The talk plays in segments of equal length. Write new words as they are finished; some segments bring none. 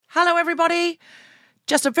Hello, everybody.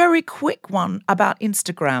 Just a very quick one about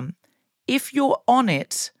Instagram. If you're on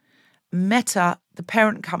it, Meta, the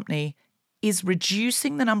parent company, is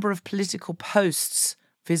reducing the number of political posts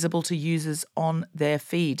visible to users on their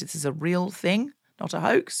feed. This is a real thing, not a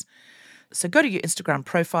hoax. So go to your Instagram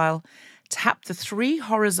profile, tap the 3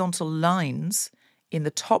 horizontal lines in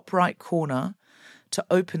the top right corner to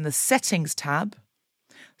open the Settings tab,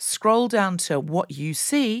 scroll down to What You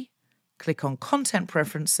See, click on Content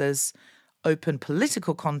Preferences, open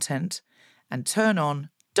Political Content, and turn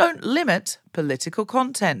on Don't Limit Political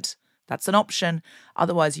Content. That's an option.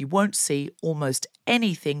 Otherwise, you won't see almost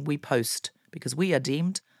anything we post because we are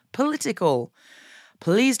deemed political.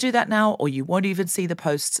 Please do that now, or you won't even see the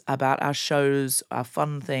posts about our shows, our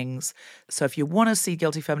fun things. So if you want to see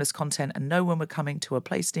Guilty Feminist content and know when we're coming to a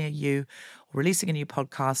place near you or releasing a new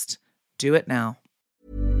podcast, do it now.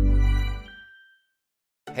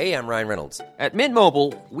 Hey, I'm Ryan Reynolds. At Mint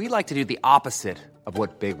Mobile, we like to do the opposite of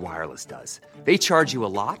what Big Wireless does. They charge you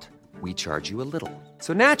a lot, we charge you a little.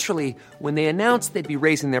 So naturally, when they announced they'd be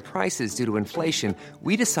raising their prices due to inflation,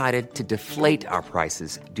 we decided to deflate our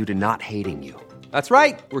prices due to not hating you. That's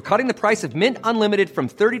right. We're cutting the price of Mint Unlimited from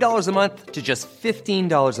 $30 a month to just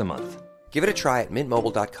 $15 a month. Give it a try at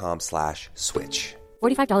mintmobile.com/switch.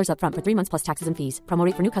 $45 up front for 3 months plus taxes and fees. Promo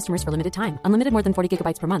rate for new customers for limited time. Unlimited more than 40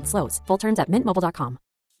 gigabytes per month. Slows full terms at mintmobile.com.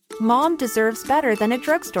 Mom deserves better than a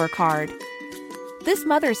drugstore card. This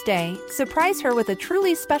Mother's Day, surprise her with a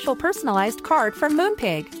truly special personalized card from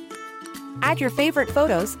Moonpig. Add your favorite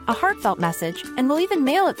photos, a heartfelt message, and we'll even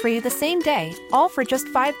mail it for you the same day, all for just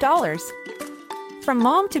 $5. From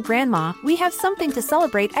mom to grandma, we have something to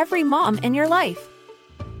celebrate every mom in your life.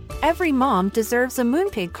 Every mom deserves a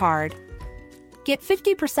Moonpig card. Get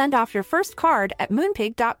 50% off your first card at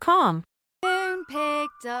moonpig.com.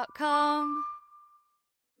 Moonpig.com.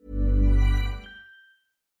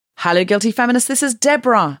 Hello, Guilty Feminists. This is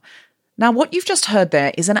Deborah. Now, what you've just heard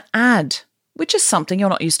there is an ad, which is something you're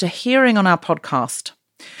not used to hearing on our podcast.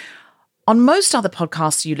 On most other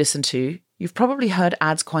podcasts you listen to, you've probably heard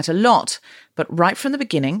ads quite a lot, but right from the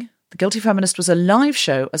beginning, The Guilty Feminist was a live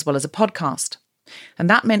show as well as a podcast. And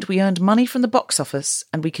that meant we earned money from the box office,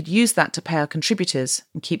 and we could use that to pay our contributors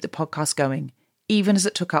and keep the podcast going, even as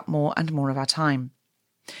it took up more and more of our time.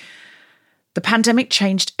 The pandemic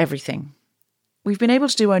changed everything. We've been able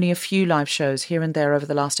to do only a few live shows here and there over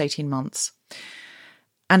the last 18 months.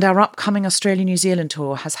 And our upcoming Australia-New Zealand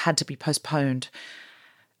tour has had to be postponed.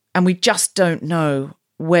 And we just don't know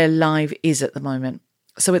where live is at the moment.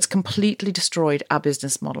 So it's completely destroyed our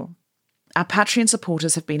business model. Our Patreon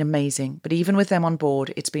supporters have been amazing, but even with them on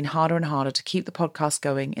board, it's been harder and harder to keep the podcast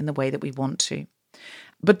going in the way that we want to.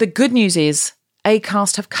 But the good news is,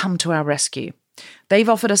 Acast have come to our rescue. They've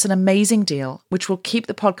offered us an amazing deal, which will keep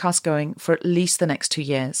the podcast going for at least the next 2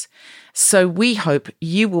 years. So we hope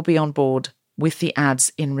you will be on board with the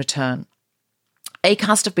ads in return.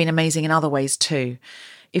 Acast have been amazing in other ways too.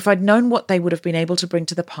 If I'd known what they would have been able to bring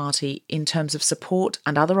to the party in terms of support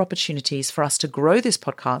and other opportunities for us to grow this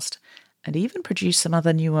podcast and even produce some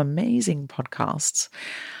other new amazing podcasts,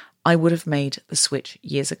 I would have made the switch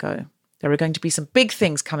years ago. There are going to be some big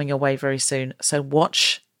things coming your way very soon, so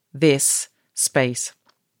watch this space.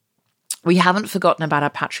 We haven't forgotten about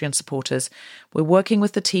our Patreon supporters. We're working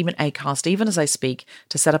with the team at Acast, even as I speak,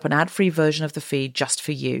 to set up an ad-free version of the feed just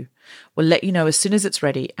for you. We'll let you know as soon as it's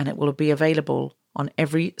ready, and it will be available on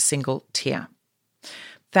every single tier.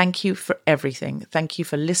 Thank you for everything. Thank you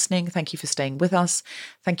for listening. Thank you for staying with us.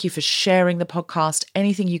 Thank you for sharing the podcast.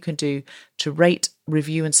 Anything you can do to rate,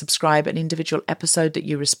 review, and subscribe an individual episode that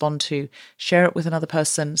you respond to. Share it with another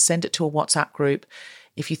person. Send it to a WhatsApp group.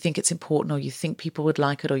 If you think it's important, or you think people would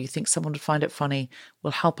like it, or you think someone would find it funny,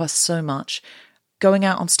 will help us so much. Going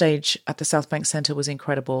out on stage at the South Bank Centre was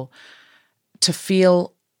incredible. To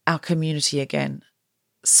feel our community again.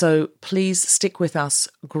 So please stick with us,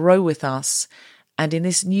 grow with us. And in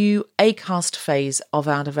this new Acast phase of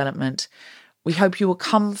our development, we hope you will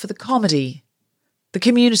come for the comedy, the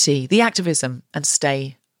community, the activism, and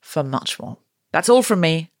stay for much more. That's all from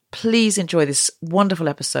me. Please enjoy this wonderful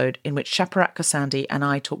episode in which Shaparak Khorsandi and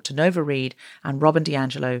I talk to Nova Reid and Robin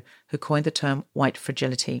DiAngelo, who coined the term white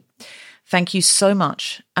fragility. Thank you so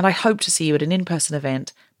much, and I hope to see you at an in-person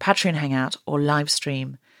event, Patreon hangout, or live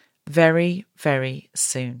stream very, very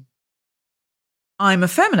soon. I'm a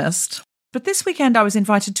feminist, but this weekend I was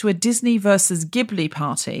invited to a Disney versus Ghibli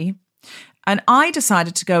party, and I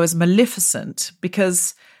decided to go as Maleficent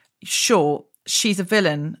because, sure, she's a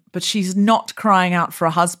villain, but she's not crying out for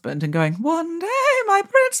a husband and going, one day my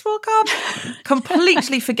prince will come,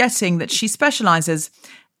 completely forgetting that she specialises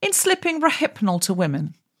in slipping Rohypnol to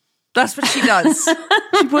women. That's what she does.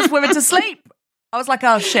 She puts women to sleep. I was like,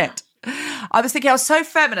 oh, shit. I was thinking I was so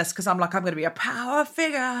feminist because I'm like, I'm going to be a power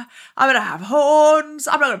figure. I'm going to have horns.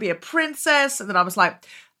 I'm not going to be a princess. And then I was like,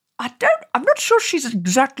 I'm not sure she's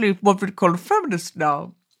exactly what we'd call a feminist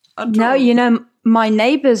now. No, you know, my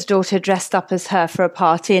neighbour's daughter dressed up as her for a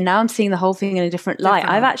party, and now I'm seeing the whole thing in a different light.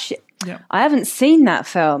 I haven't seen that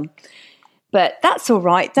film. But that's all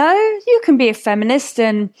right, though. You can be a feminist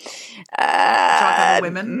and drug other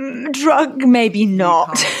women. Drug, maybe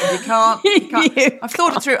not. You can't. I've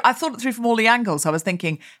thought it through. I thought it through from all the angles. I was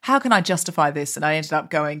thinking, how can I justify this? And I ended up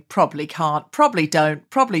going, probably can't. Probably don't.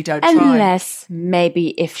 Probably don't. Unless maybe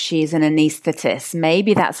if she's an anaesthetist,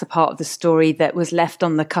 maybe that's a part of the story that was left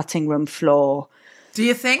on the cutting room floor. Do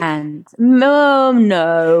you think? And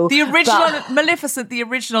no. The original Maleficent, the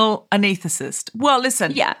original anaesthetist. Well,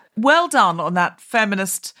 listen. Yeah. Well done on that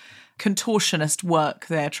feminist contortionist work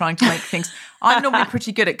there, trying to make things. I'm normally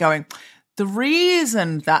pretty good at going, the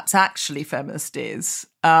reason that's actually feminist is,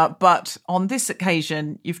 but on this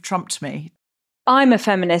occasion, you've trumped me. I'm a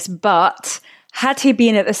feminist, but had he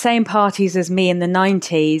been at the same parties as me in the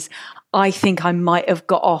 90s, I think I might have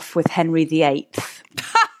got off with Henry VIII.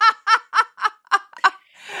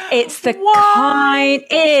 It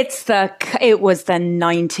was the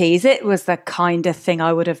 90s. It was the kind of thing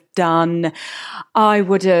I would have done. I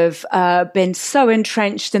would have been so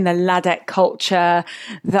entrenched in the ladette culture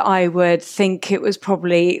that I would think it was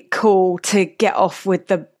probably cool to get off with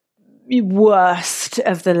the worst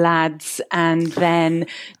of the lads and then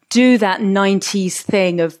do that 90s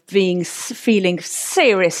thing of feeling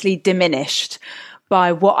seriously diminished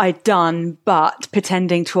by what I'd done, but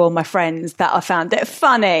pretending to all my friends that I found it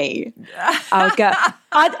funny. I would go,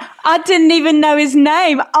 I didn't even know his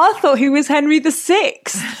name. I thought he was Henry VI.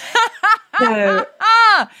 So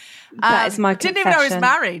that is my confession. Didn't even know he was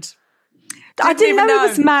married. I didn't know he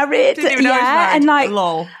was married. Didn't even know he was married. And like,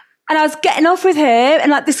 lol. And I was getting off with him,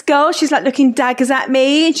 and like this girl, she's like looking daggers at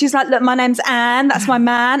me, and she's like, "Look, my name's Anne. That's my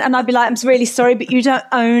man." And I'd be like, "I'm really sorry, but you don't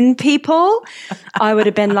own people." I would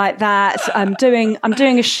have been like that. I'm doing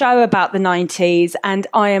a show about the 90s, and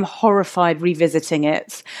I am horrified revisiting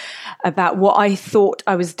it about what I thought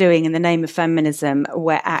I was doing in the name of feminism,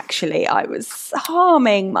 where actually I was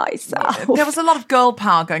harming myself. There was a lot of girl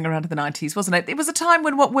power going around in the 90s, wasn't it? It was a time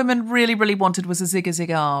when what women really, really wanted was a zigga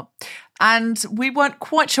ziggar. And we weren't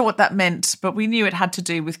quite sure what that meant, but we knew it had to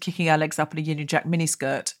do with kicking our legs up in a Union Jack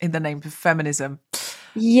miniskirt in the name of feminism.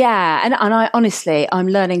 Yeah, and I honestly, I'm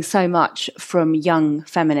learning so much from young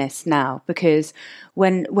feminists now, because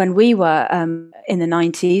when we were in the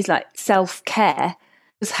 90s, like self-care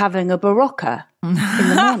was having a barocca in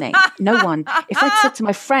the morning. No one. If I'd said to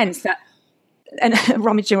my friends that, and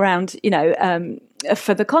rummaging around,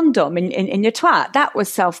 for the condom in your twat, that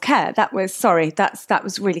was self-care. That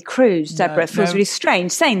was really crude, Deborah. It feels really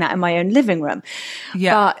strange saying that in my own living room.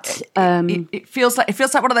 Yeah, but it feels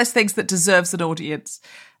like one of those things that deserves an audience.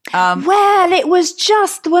 Well, it was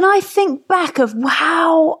just when I think back of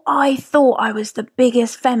how I thought I was the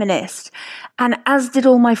biggest feminist, and as did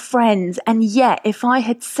all my friends, and yet if I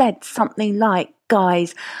had said something like,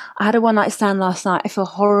 "Guys, I had a one-night stand last night. I feel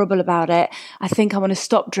horrible about it. I think I want to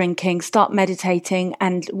stop drinking, start meditating,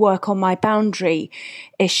 and work on my boundary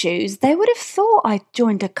issues," they would have thought I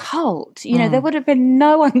joined a cult. There would have been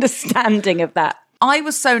no understanding of that. I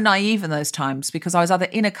was so naive in those times because I was either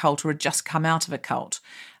in a cult or had just come out of a cult.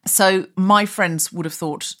 So my friends would have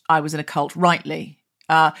thought I was in a cult rightly.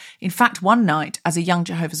 In fact, one night as a young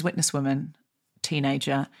Jehovah's Witness woman,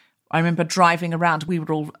 teenager, I remember driving around. We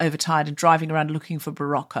were all overtired and driving around looking for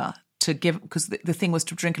barocca to give, because the thing was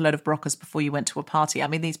to drink a load of baroccas before you went to a party. I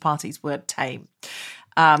mean, these parties were tame.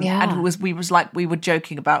 And we were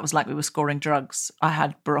joking about, it was like we were scoring drugs. I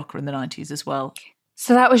had barocca in the 90s as well.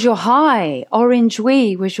 So that was your high. Orange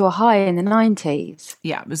wee was your high in the 90s.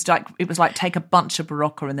 Yeah, it was like take a bunch of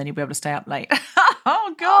barocca and then you'll be able to stay up late.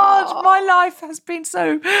 Oh God, my life has been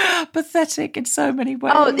so pathetic in so many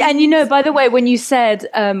ways. Oh, and by the way, when you said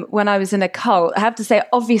when I was in a cult, I have to say,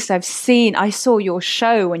 obviously I saw your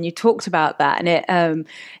show when you talked about that, and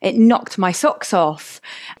it knocked my socks off.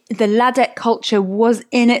 The ladette culture was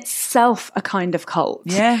in itself a kind of cult.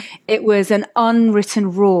 Yeah. It was an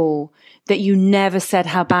unwritten rule that you never said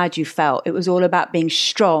how bad you felt. It was all about being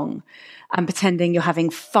strong and pretending you're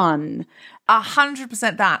having fun.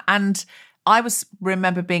 100% that. And I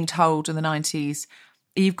remember being told in the 90s,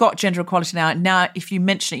 you've got gender equality now. Now, if you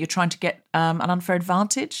mention it, you're trying to get an unfair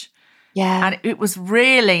advantage. Yeah. And it was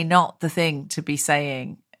really not the thing to be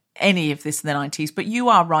saying any of this in the 90s. But you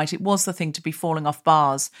are right. It was the thing to be falling off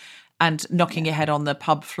bars and knocking your head on the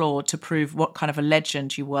pub floor to prove what kind of a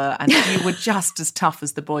legend you were. And you were just as tough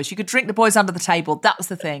as the boys. You could drink the boys under the table. That was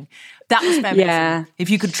the thing. That was feminism. Yeah. If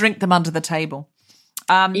you could drink them under the table.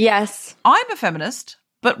 Yes. I'm a feminist,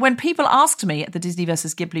 but when people asked me at the Disney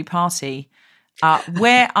versus Ghibli party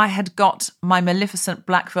where I had got my Maleficent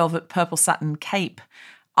black velvet purple satin cape,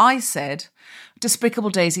 I said, Despicable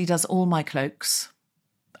Daisy does all my cloaks.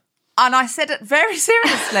 And I said it very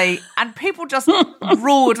seriously, and people just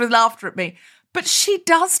roared with laughter at me. But she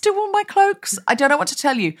does do all my cloaks. I don't know what to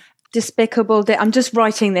tell you. Despicable. I'm just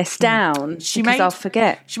writing this down because I'll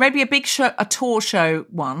forget. She made me a big show, a tour show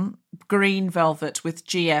one, green velvet with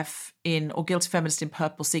GF or Guilty Feminist in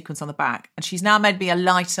purple sequins on the back. And she's now made me a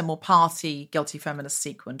lighter, more party Guilty Feminist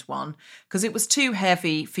sequined one because it was too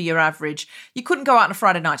heavy for your average. You couldn't go out on a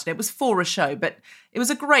Friday night and it was for a show, but it was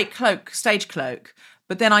a great cloak, stage cloak.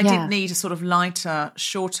 But then I did need a sort of lighter,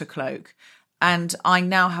 shorter cloak. And I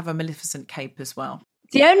now have a Maleficent cape as well.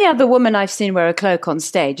 The only other woman I've seen wear a cloak on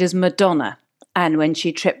stage is Madonna. And when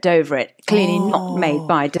she tripped over it, clearly not made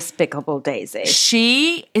by Despicable Daisy.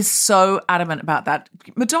 She is so adamant about that.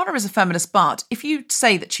 Madonna is a feminist, but if you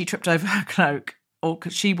say that she tripped over her cloak,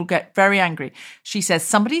 she will get very angry. She says,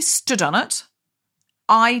 somebody stood on it.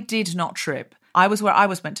 I did not trip. I was where I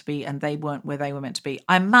was meant to be and they weren't where they were meant to be.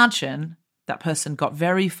 I imagine that person got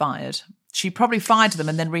very fired. She probably fired them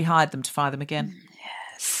and then rehired them to fire them again.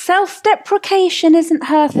 Self-deprecation isn't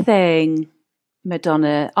her thing,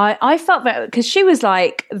 Madonna. I felt that because she was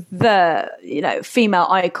like the, female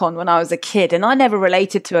icon when I was a kid, and I never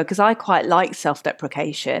related to her because I quite like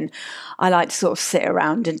self-deprecation. I like to sort of sit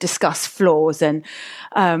around and discuss flaws and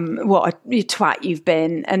what a twat you've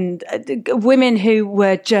been, and women who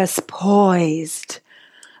were just poised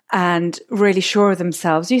and really sure of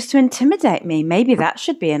themselves used to intimidate me. Maybe that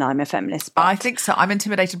should be an I'm a feminist. I think so. I'm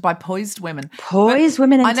intimidated by poised women. Poised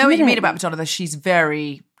women intimidate. I know what you mean about Madonna, though. She's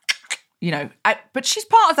very, but she's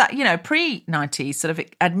part of that, pre-90s sort of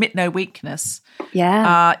admit no weakness.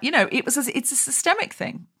 Yeah. It's a systemic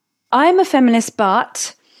thing. I'm a feminist,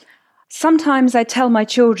 but sometimes I tell my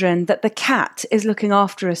children that the cat is looking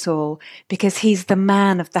after us all because he's the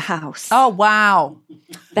man of the house. Oh, wow.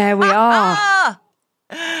 There we are.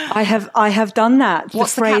 I have done that.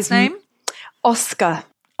 What's the cat's name? Oscar.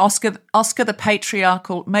 Oscar the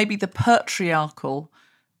patriarchal, maybe the patriarchal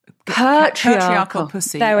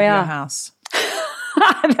pussy there we of are. Your house.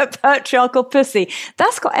 The patriarchal pussy.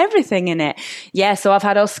 That's got everything in it. Yeah, so I've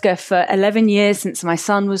had Oscar for 11 years since my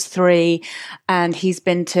son was 3, and he's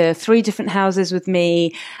been to 3 different houses with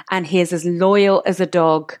me, and he is as loyal as a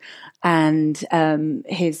dog. And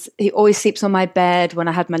he always sleeps on my bed. When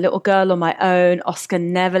I had my little girl on my own, Oscar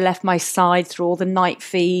never left my side through all the night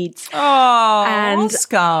feeds. Oh, and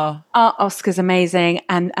Oscar. Oscar's amazing.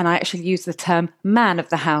 And I actually used the term man of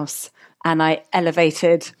the house, and I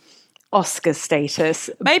elevated Oscar's status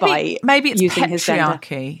by maybe it's using his gender.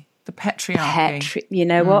 patriarchy. The patriarchy. You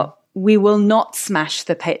know what? We will not smash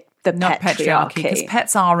the patriarchy. Because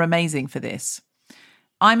pets are amazing for this.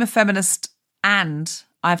 I'm a feminist and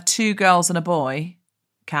I have 2 girls and a boy,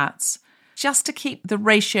 cats, just to keep the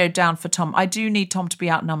ratio down for Tom. I do need Tom to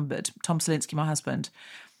be outnumbered. Tom Selinsky, my husband.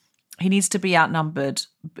 He needs to be outnumbered.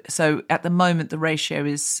 So at the moment, the ratio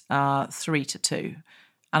is 3-2,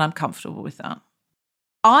 and I'm comfortable with that.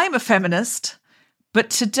 I'm a feminist,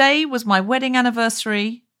 but today was my wedding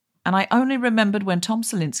anniversary, and I only remembered when Tom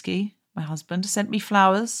Selinsky, my husband, sent me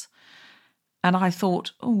flowers, and I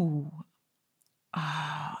thought,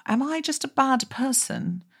 am I just a bad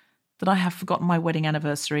person that I have forgotten my wedding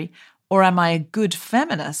anniversary? Or am I a good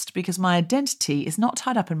feminist because my identity is not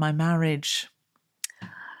tied up in my marriage?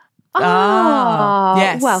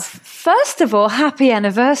 Yes. Well, first of all, happy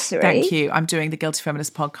anniversary. Thank you. I'm doing the Guilty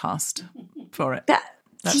Feminist podcast for it.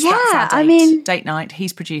 That's our date. I mean, date night.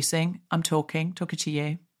 He's producing. I'm talking to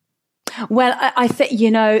you. Well, I think,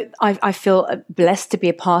 I feel blessed to be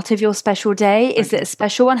a part of your special day. Is it a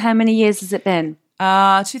special one? How many years has it been?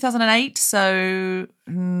 2008. So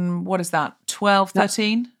what is that? 12,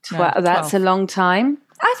 13? That's 12. A long time.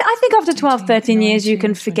 I think after 12, 13 years, you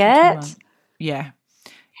can forget. Yeah.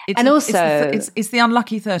 It's the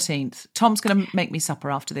unlucky 13th. Tom's going to make me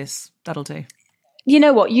supper after this. That'll do. You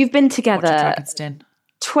know what? You've been together Dragon's Den.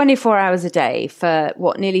 24 hours a day for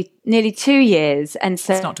nearly 2 years, and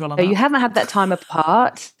so you haven't had that time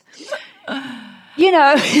apart.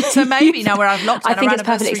 So maybe now we're out of lockdown, I think it's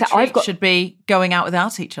perfectly acceptable. Should be going out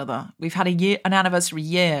without each other. We've had an anniversary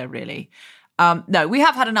year, really. No, we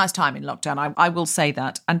have had a nice time in lockdown. I will say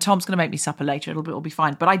that. And Tom's going to make me supper later. It'll be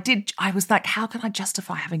fine. But I was like, how can I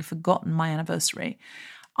justify having forgotten my anniversary?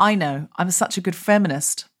 I know. I'm such a good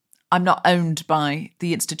feminist. I'm not owned by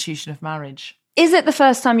the institution of marriage. Is it the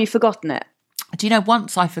first time you've forgotten it? Do you know,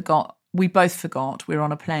 once I forgot, we both forgot, we were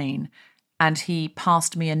on a plane, and he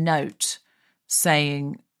passed me a note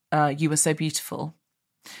saying, you were so beautiful.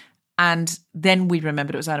 And then we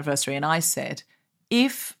remembered it was our anniversary. And I said,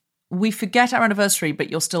 if we forget our anniversary, but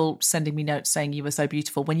you're still sending me notes saying you were so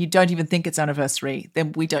beautiful when you don't even think it's anniversary,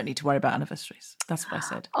 then we don't need to worry about anniversaries. That's what I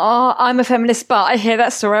said. Oh, I'm a feminist, but I hear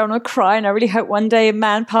that story, I want to cry. And I really hope one day a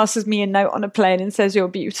man passes me a note on a plane and says, you're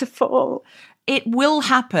beautiful. It will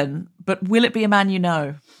happen, but will it be a man you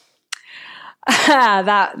know?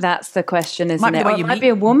 That's the question, isn't it? It might be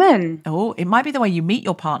a woman. Oh, it might be the way you meet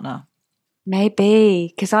your partner.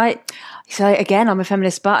 Maybe, because again, I'm a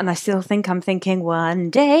feminist, but, and I still think I'm thinking one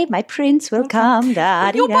day my prince will come. You're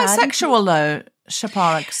bisexual though,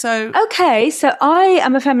 Shaparak. So okay, so I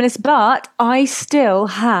am a feminist, but I still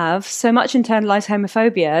have so much internalized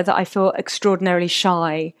homophobia that I feel extraordinarily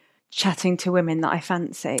shy chatting to women that I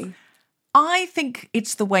fancy. I think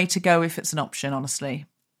it's the way to go if it's an option, honestly.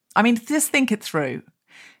 I mean, just think it through.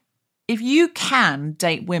 If you can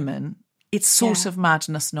date women, it's sort of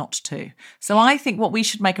madness not to. So I think what we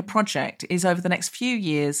should make a project is over the next few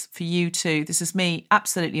years for you to, this is me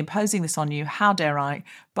absolutely imposing this on you, how dare I,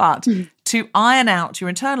 but to iron out your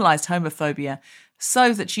internalized homophobia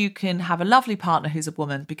so that you can have a lovely partner who's a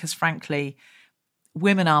woman, because frankly,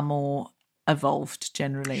 women are more evolved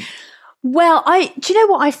generally. Well, do you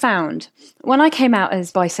know what I found when I came out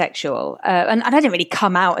as bisexual? And I didn't really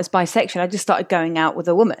come out as bisexual. I just started going out with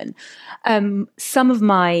a woman. Some of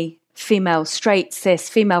my straight cis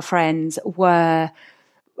female friends were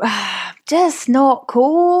just not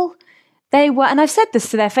cool. They were, and I've said this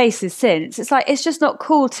to their faces since. It's like, it's just not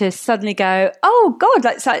cool to suddenly go, oh God,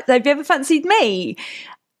 like, have you ever fancied me?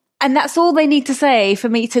 And that's all they need to say for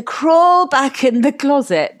me to crawl back in the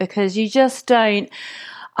closet, because you just don't.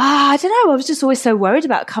 I don't know. I was just always so worried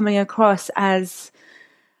about coming across as,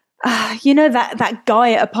 that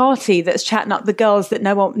guy at a party that's chatting up the girls that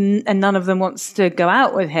none of them wants to go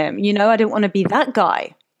out with him. I don't want to be that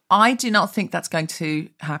guy. I do not think that's going to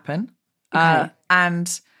happen. Okay.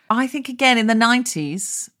 And I think, again, in the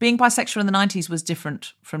 90s, being bisexual in the 90s was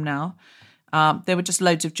different from now. There were just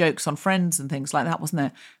loads of jokes on Friends and things like that, wasn't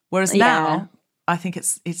there? Whereas now, I think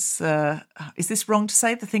it's is this wrong to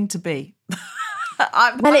say? The thing to be.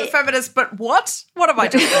 I'm a feminist, but what? What have I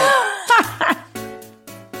done?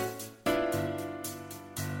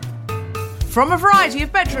 From a variety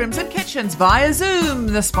of bedrooms and kitchens via Zoom,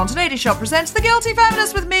 the Spontaneity Shop presents The Guilty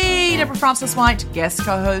Feminist with me, Deborah Frances-White, guest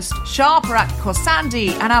co-host Shaparak Khorsandi,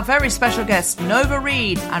 and our very special guests Nova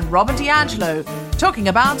Reid and Robin DiAngelo, talking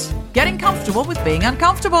about getting comfortable with being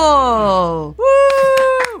uncomfortable.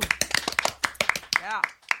 Woo! Yeah.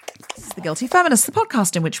 This is The Guilty Feminist, the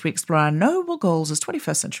podcast in which we explore our noble goals as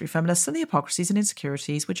 21st century feminists and the hypocrisies and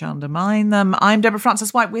insecurities which undermine them. I'm Deborah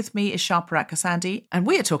Frances-White. With me is Shaparak Khorsandi, and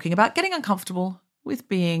we are talking about getting uncomfortable with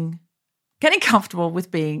being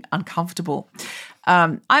uncomfortable.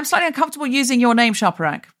 I'm slightly uncomfortable using your name,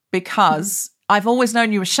 Shaparak, because I've always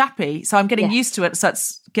known you as Shappy, so I'm getting used to it. So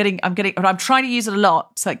I'm trying to use it a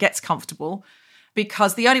lot so it gets comfortable,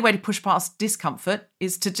 because the only way to push past discomfort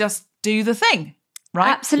is to just do the thing. Right?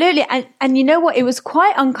 Absolutely. And you know what? It was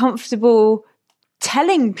quite uncomfortable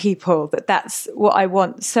telling people that that's what I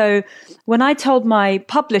want. So when I told my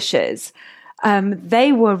publishers,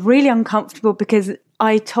 they were really uncomfortable because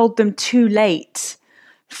I told them too late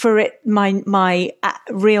for my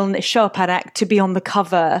real Shaparak to be on the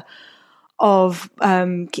cover of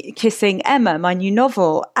Kissing Emma, my new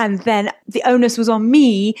novel. And then the onus was on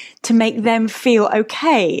me to make them feel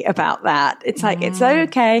okay about that. It's like, it's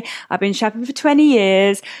okay. I've been Shapping for 20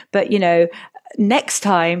 years, but next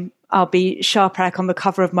time I'll be Shaparak on the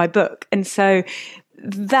cover of my book. And so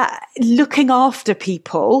that looking after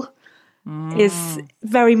people is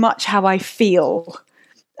very much how I feel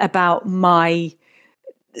about my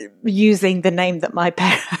using the name that my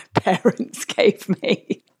parents gave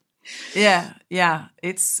me. Yeah.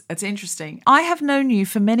 It's interesting. I have known you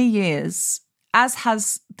for many years, as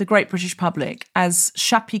has the great British public, as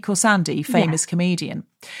Shaparak Khorsandi, famous comedian.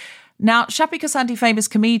 Now, Shaparak Khorsandi, famous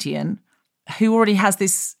comedian, who already has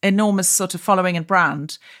this enormous sort of following and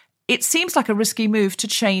brand, it seems like a risky move to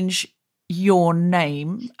change your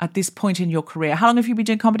name at this point in your career. How long have you been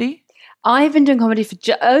doing comedy? I've been doing comedy for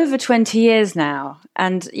over 20 years now.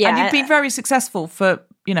 And you've been very successful for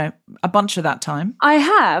a bunch of that time. I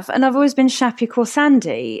have, and I've always been Shaparak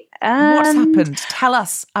Khorsandi. What's happened? Tell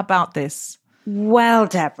us about this. Well,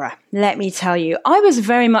 Deborah, let me tell you, I was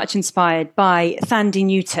very much inspired by Thandie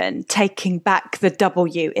Newton taking back the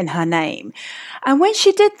W in her name. And when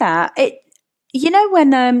she did that, You know,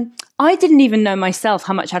 when I didn't even know myself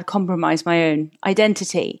how much I'd compromised my own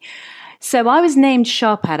identity. So I was named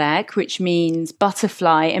Shaparak, which means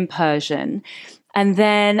butterfly in Persian. And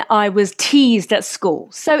then I was teased at school.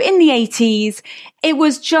 So in the 80s, it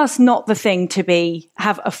was just not the thing to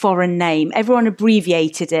have a foreign name. Everyone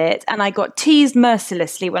abbreviated it. And I got teased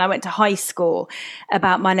mercilessly when I went to high school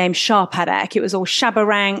about my name Shaparak. It was all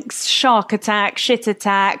Shabaranks, Shark Attack, Shit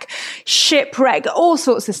Attack, Shipwreck, all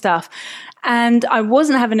sorts of stuff. And I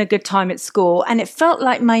wasn't having a good time at school. And it felt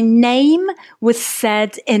like my name was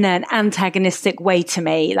said in an antagonistic way to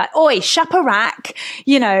me. Like, oi, Shaparak,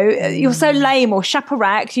 you know, you're so lame, or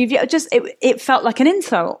Shaparak. It felt like an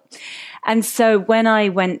insult. And so when I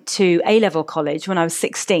went to A-level college when I was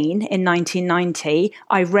 16 in 1990,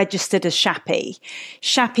 I registered as Shappy.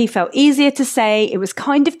 Shappy felt easier to say. It was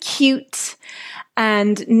kind of cute.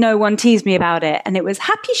 And no one teased me about it. And it was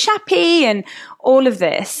Happy Shappy and all of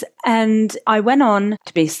this. And I went on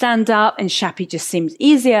to be stand-up, and Shappy just seemed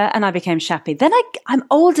easier, and I became Shappy. Then I'm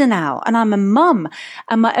older now, and I'm a mum,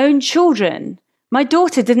 and my own children. My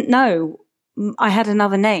daughter didn't know I had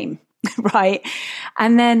another name, right?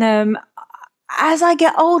 And then as I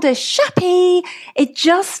get older, Shappy, it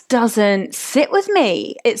just doesn't sit with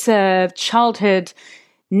me. It's a childhood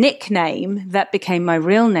nickname that became my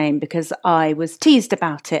real name because I was teased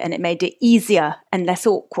about it, and it made it easier and less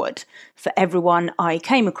awkward for everyone I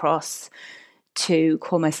came across to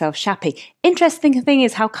call myself Shappy. Interesting thing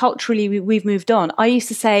is how culturally we've moved on. I used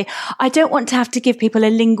to say, I don't want to have to give people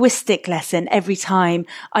a linguistic lesson every time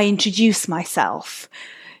I introduce myself,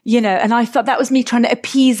 you know, and I thought that was me trying to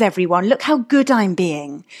appease everyone. Look how good I'm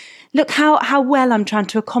being. Look how well I'm trying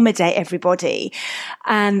to accommodate everybody.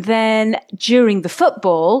 And then during the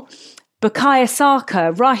football, Bukayo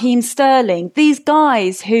Saka, Raheem Sterling, these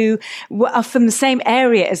guys who are from the same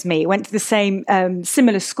area as me, went to the same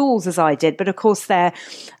similar schools as I did, but of course they're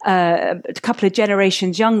a couple of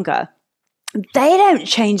generations younger. They don't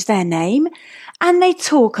change their name, and they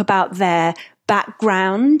talk about their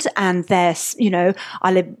background and their, you know,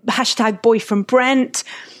 I live #boyfriend Brent.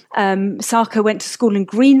 Saka went to school in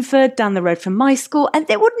Greenford, down the road from my school, and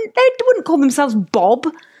they wouldn't call themselves Bob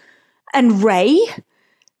and Ray.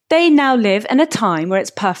 They now live in a time where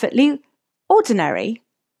it's perfectly ordinary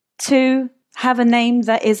to have a name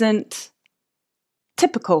that isn't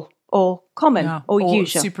typical or common or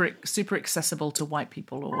usual. Super accessible to white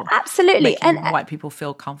people, or absolutely, and white people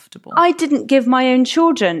feel comfortable. I didn't give my own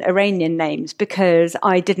children Iranian names because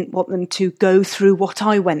I didn't want them to go through what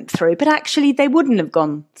I went through, but actually they wouldn't have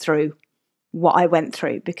gone through what I went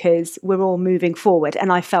through because we're all moving forward,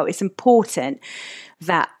 and I felt it's important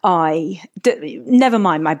that never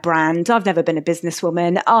mind my brand. I've never been a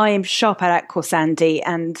businesswoman. I am Shaparak Khorsandi,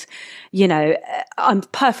 and, you know, I'm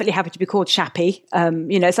perfectly happy to be called Shappy.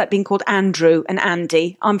 You know, it's like being called Andrew and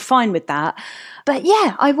Andy. I'm fine with that. But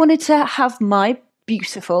yeah, I wanted to have my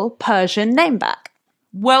beautiful Persian name back.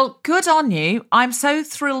 Well, good on you. I'm so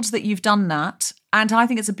thrilled that you've done that. And I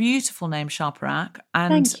think it's a beautiful name, Shaparak.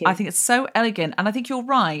 And Thank you. I think it's so elegant. And I think you're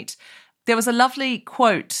right. There was a lovely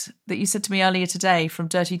quote that you said to me earlier today from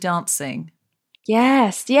Dirty Dancing.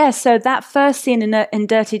 Yes. So that first scene in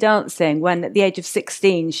Dirty Dancing, when at the age of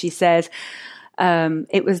 16, she said,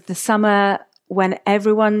 it was the summer when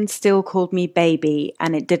everyone still called me baby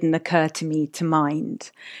and it didn't occur to me to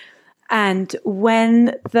mind. And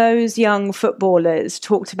when those young footballers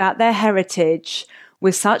talked about their heritage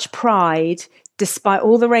with such pride, despite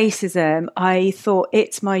all the racism, I thought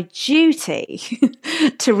it's my duty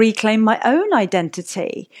to reclaim my own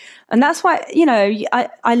identity. And that's why, you know,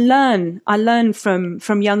 I learn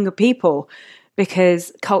from younger people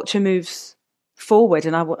because culture moves forward,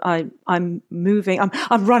 and I'm running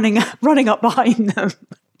up behind them.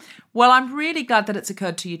 Well, I'm really glad that it's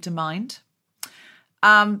occurred to you to mind.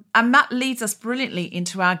 And that leads us brilliantly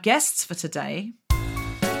into our guests for today.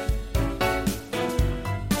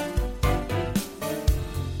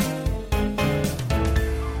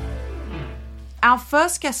 Our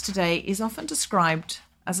first guest today is often described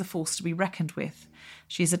as a force to be reckoned with.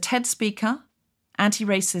 She's a TED speaker,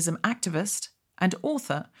 anti-racism activist, and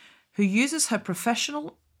author who uses her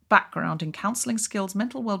professional background in counselling skills,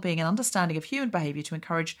 mental well-being, and understanding of human behaviour to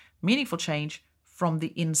encourage meaningful change from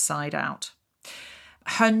the inside out.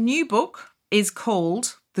 Her new book is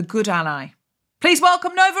called The Good Ally. Please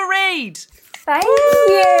welcome Nova Reid. Thank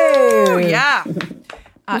you. Oh, yeah.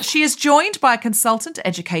 She is joined by a consultant,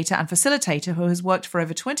 educator and facilitator who has worked for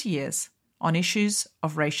over 20 years on issues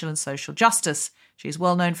of racial and social justice. She is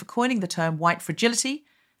well known for coining the term white fragility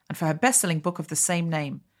and for her best-selling book of the same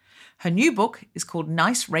name. Her new book is called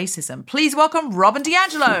Nice Racism. Please welcome Robin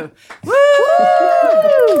DiAngelo.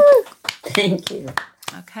 Woo! Thank you.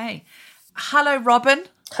 Okay. Hello, Robin.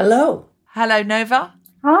 Hello. Hello, Nova.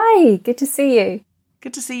 Hi, good to see you.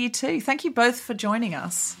 Good to see you too. Thank you both for joining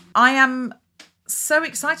us. I am so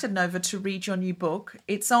excited, Nova, to read your new book.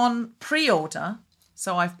 It's on pre-order,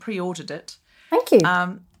 so I've pre-ordered it. Thank you.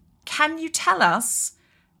 Can you tell us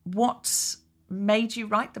what made you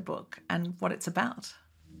write the book and what it's about?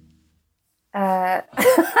 The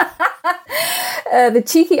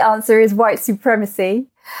cheeky answer is white supremacy.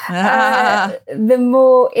 The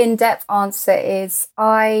more in-depth answer is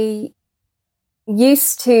I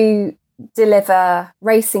used to deliver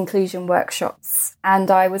race inclusion workshops,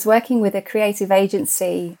 and I was working with a creative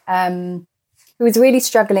agency who was really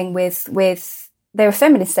struggling with they're a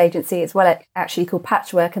feminist agency as well, actually, called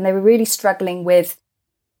Patchwork, and they were really struggling with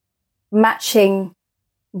matching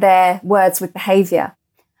their words with behaviour.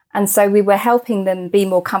 And so we were helping them be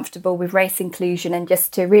more comfortable with race inclusion and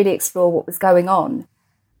just to really explore what was going on.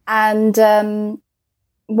 And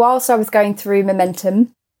whilst I was going through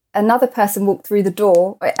Momentum, another person walked through the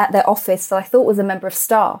door at their office that I thought was a member of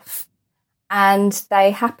staff. And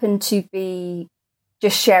they happened to be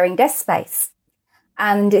just sharing desk space.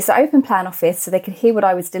 And it's an open plan office, so they could hear what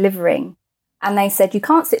I was delivering. And they said, you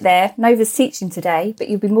can't sit there, Nova's teaching today, but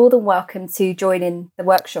you'll be more than welcome to join in the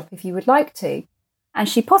workshop if you would like to. And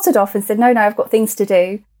she potted off and said, no, I've got things to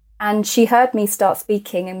do. And she heard me start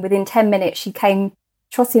speaking. And within 10 minutes, she came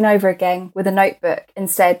trotting over again with a notebook and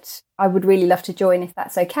said, I would really love to join if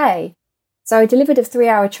that's okay. So I delivered a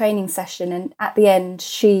 3-hour training session. And at the end,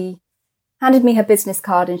 she handed me her business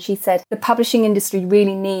card and she said, the publishing industry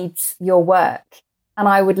really needs your work. And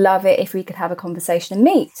I would love it if we could have a conversation and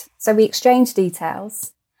meet. So we exchanged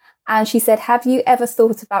details. And she said, have you ever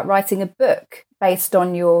thought about writing a book based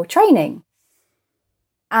on your training?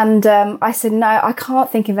 And I said, no, I can't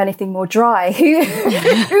think of anything more dry. Who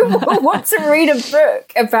would want to read a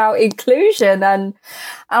book about inclusion? And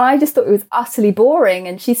I just thought it was utterly boring.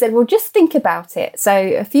 And she said, well, just think about it. So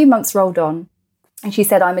a few months rolled on and she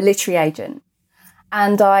said, I'm a literary agent.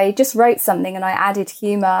 And I just wrote something and I added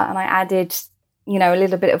humour and I added, a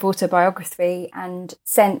little bit of autobiography and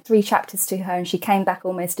sent 3 chapters to her. And she came back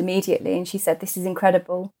almost immediately and she said, this is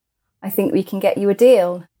incredible. I think we can get you a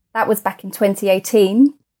deal. That was back in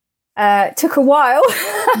 2018. Took a while.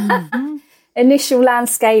 Mm-hmm. Initial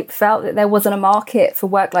landscape felt that there wasn't a market for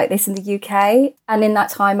work like this in the UK. And in that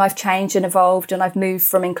time, I've changed and evolved and I've moved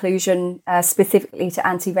from inclusion specifically to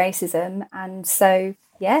anti-racism. And so,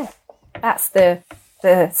 that's the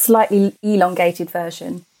slightly elongated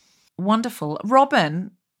version. Wonderful.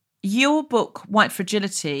 Robin, your book, White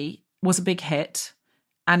Fragility, was a big hit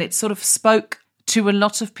and it sort of spoke to a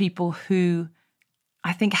lot of people who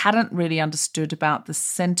I think hadn't really understood about the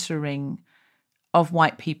centering of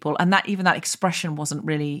white people, and that even that expression wasn't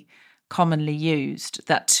really commonly used,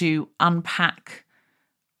 that to unpack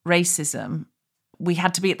racism, we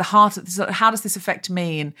had to be at the heart of this. How does this affect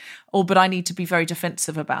me? But I need to be very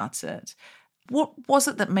defensive about it. What was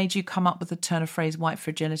it that made you come up with the turn of phrase white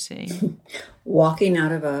fragility? Walking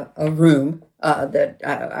out of a room that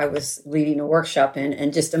I was leading a workshop in,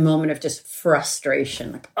 and just a moment of just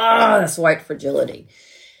frustration, like, that's white fragility.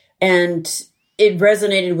 And it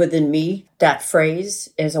resonated within me, that phrase,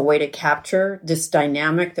 as a way to capture this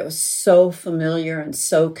dynamic that was so familiar and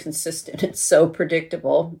so consistent and so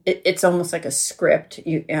predictable. It's almost like a script.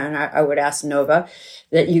 And I would ask Nova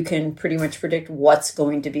that you can pretty much predict what's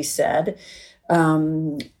going to be said.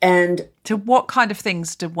 And to what kind of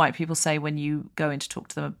things do white people say when you go in to talk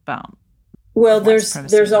to them about? Well,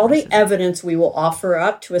 there's all the evidence we will offer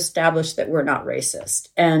up to establish that we're not racist,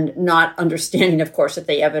 and not understanding, of course, that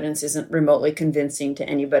the evidence isn't remotely convincing to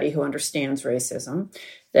anybody who understands racism,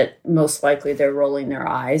 that most likely they're rolling their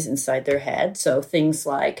eyes inside their head. So things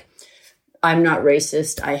like, I'm not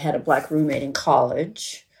racist, I had a black roommate in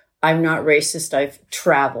college. I'm not racist, I've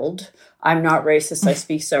traveled. I'm not racist, I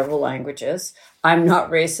speak several languages. I'm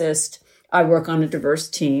not racist, I work on a diverse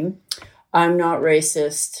team. I'm not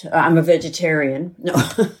racist, I'm a vegetarian. No,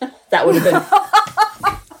 that would have been...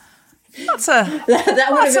 that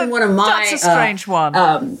would have been one of my that's a strange one.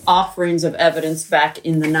 Offerings of evidence back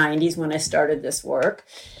in the 90s when I started this work.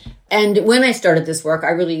 And when I started this work,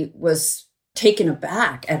 I really was taken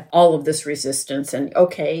aback at all of this resistance. And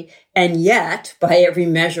yet, by every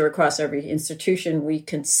measure across every institution, we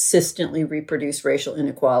consistently reproduce racial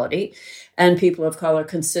inequality. And people of color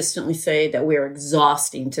consistently say that we're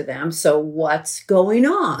exhausting to them. So what's going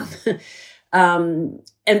on? And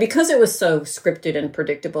because it was so scripted and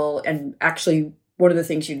predictable, and actually one of the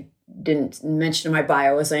things you didn't mention in my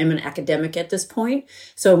bio is I am an academic at this point.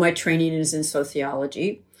 So my training is in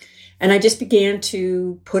sociology. And I just began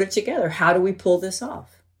to put it together. How do we pull this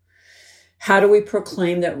off? How do we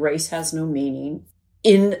proclaim that race has no meaning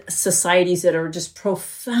in societies that are just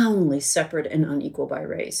profoundly separate and unequal by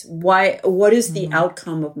race? What is the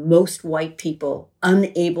outcome of most white people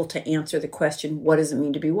unable to answer the question, what does it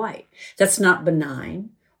mean to be white? That's not benign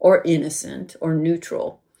or innocent or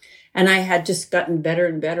neutral. And I had just gotten better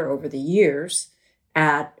and better over the years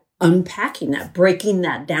at unpacking that, breaking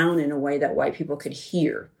that down in a way that white people could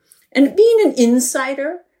hear. And being an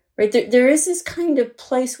insider, right, there is this kind of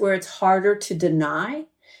place where it's harder to deny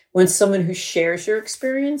when someone who shares your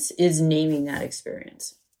experience is naming that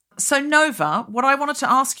experience. So Nova, what I wanted to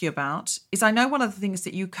ask you about is, I know one of the things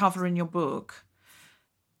that you cover in your book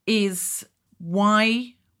is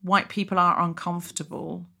why white people are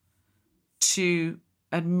uncomfortable to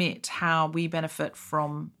admit how we benefit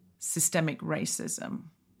from systemic racism.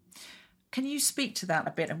 Can you speak to that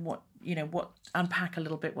a bit and unpack a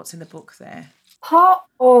little bit what's in the book there? Part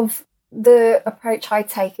of the approach I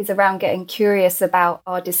take is around getting curious about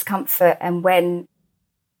our discomfort, and when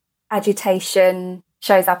agitation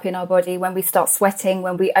shows up in our body, when we start sweating,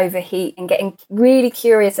 when we overheat, and getting really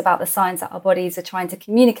curious about the signs that our bodies are trying to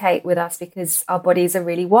communicate with us, because our bodies are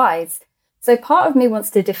really wise. So part of me wants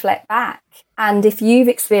to deflect back. And if you've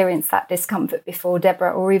experienced that discomfort before,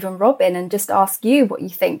 Deborah, or even Robin, and just ask you what you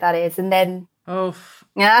think that is. And then... I'll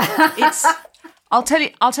tell you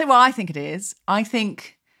what I think it is. I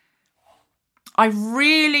think I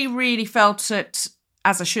really, really felt it,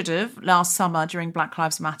 as I should have, last summer during Black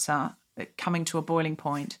Lives Matter, coming to a boiling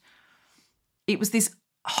point. It was this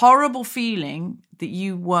horrible feeling that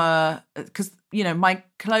you were, because, my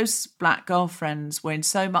close black girlfriends were in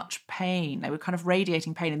so much pain. They were kind of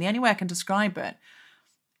radiating pain. And the only way I can describe it,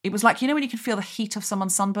 it was like, when you can feel the heat of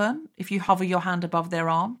someone's sunburn, if you hover your hand above their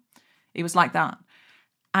arm, it was like that.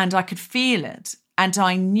 And I could feel it. And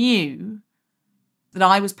I knew that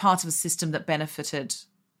I was part of a system that benefited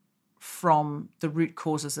from the root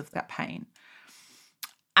causes of that pain.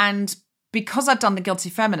 And because I'd done The Guilty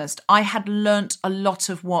Feminist, I had learnt a lot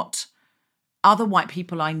of what other white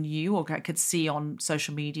people I knew or I could see on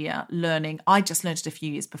social media learning. I just learned it a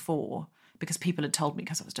few years before because people had told me,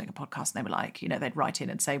 because I was doing a podcast, and they were like, they'd write in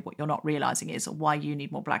and say what you're not realising is, or why you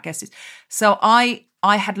need more black guests. So I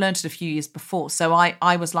had learnt it a few years before. So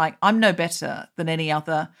I was like, I'm no better than any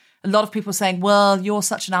other. A lot of people saying, well, you're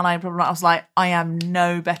such an ally. Blah, blah, blah. I was like, I am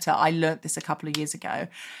no better. I learnt this a couple of years ago.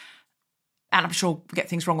 And I'm sure we get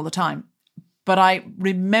things wrong all the time. But I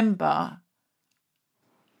remember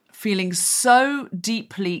feeling so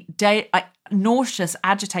deeply nauseous,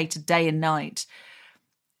 agitated day and night.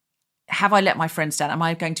 Have I let my friends down? Am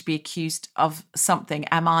I going to be accused of something?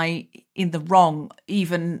 Am I in the wrong,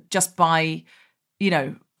 even just by,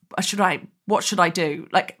 what should I do?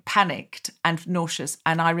 Like panicked and nauseous.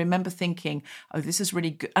 And I remember thinking, oh, this is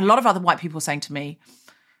really good. And a lot of other white people saying to me,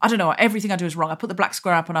 I don't know, everything I do is wrong. I put the black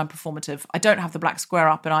square up and I'm performative. I don't have the black square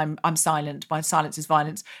up and I'm silent. My silence is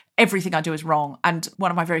violence. Everything I do is wrong. And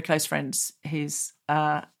one of my very close friends, who's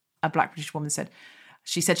a black British woman,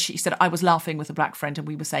 she said, I was laughing with a black friend and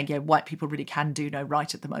we were saying, white people really can do no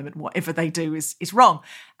right at the moment. Whatever they do is wrong.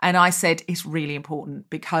 And I said, it's really important,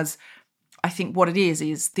 because I think what it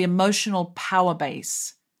is the emotional power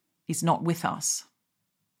base is not with us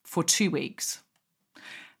for 2 weeks.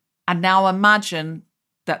 And now imagine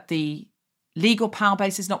that the legal power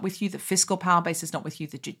base is not with you, the fiscal power base is not with you,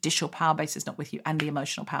 the judicial power base is not with you, and the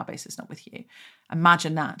emotional power base is not with you.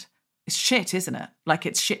 Imagine that. It's shit, isn't it? Like,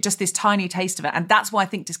 it's shit, just this tiny taste of it. And that's why I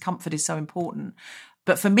think discomfort is so important.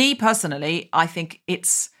 But for me personally, I think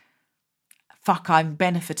it's, I'm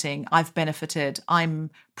benefiting. I've benefited.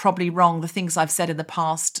 I'm probably wrong. The things I've said in the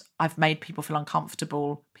past, I've made people feel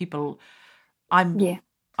uncomfortable. I'm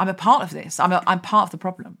a part of this. I'm part of the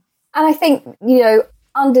problem. And I think,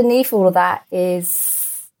 underneath all of that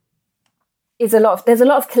there's a lot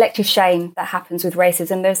of collective shame that happens with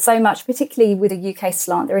racism. There's so much, particularly with a UK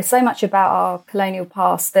slant, there is so much about our colonial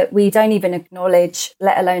past that we don't even acknowledge,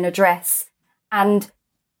 let alone address. And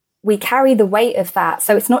we carry the weight of that.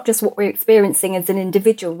 So it's not just what we're experiencing as an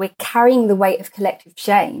individual, we're carrying the weight of collective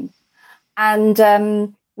shame.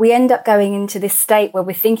 And we end up going into this state where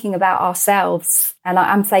we're thinking about ourselves. And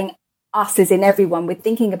I'm saying us as in everyone. We're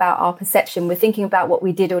thinking about our perception. We're thinking about what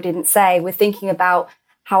we did or didn't say. We're thinking about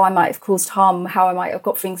how I might have caused harm, how I might have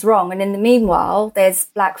got things wrong. And in the meanwhile, there's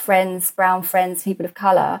black friends, brown friends, people of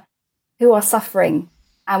colour who are suffering.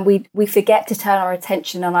 And we forget to turn our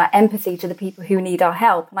attention and our empathy to the people who need our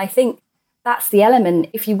help. And I think that's the element.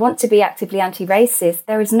 If you want to be actively anti-racist,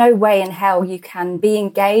 there is no way in hell you can be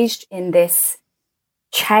engaged in this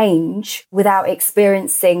change without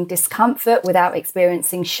experiencing discomfort, without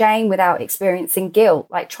experiencing shame, without experiencing guilt.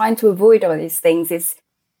 Like, trying to avoid all these things is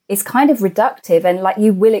kind of reductive, and like,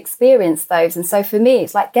 you will experience those. And so for me,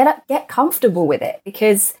 it's like, get comfortable with it,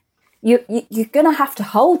 because you're going to have to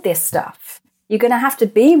hold this stuff. You're going to have to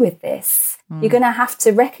be with this. You're going to have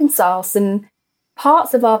to reconcile some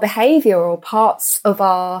parts of our behavior or parts of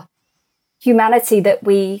our humanity that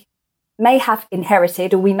we may have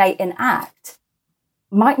inherited or we may enact,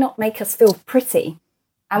 might not make us feel pretty.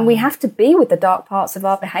 And we have to be with the dark parts of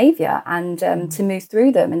our behavior and to move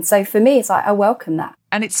through them. And so for me, it's like, I welcome that.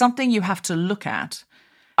 And it's something you have to look at.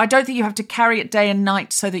 I don't think you have to carry it day and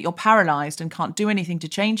night so that you're paralyzed and can't do anything to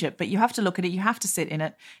change it. But you have to look at it. You have to sit in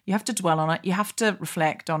it. You have to dwell on it. You have to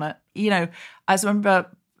reflect on it. You know, I remember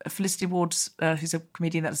Felicity Ward, who's a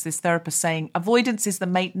comedian, that's this therapist, saying, avoidance is the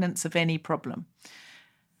maintenance of any problem.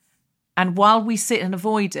 And while we sit and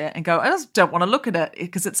avoid it and go, I just don't want to look at it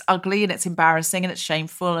because it's ugly and it's embarrassing and it's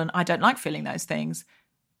shameful and I don't like feeling those things,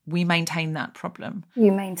 we maintain that problem.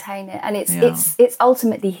 You maintain it. And it's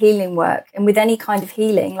ultimately healing work. And with any kind of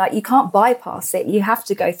healing, like, you can't bypass it. You have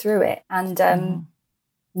to go through it. And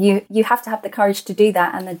you have to have the courage to do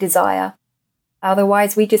that and the desire.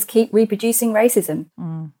 Otherwise, we just keep reproducing racism.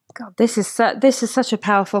 God, this is such a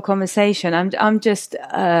powerful conversation. I'm just...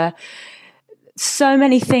 so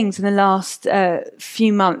many things in the last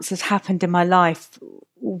few months has happened in my life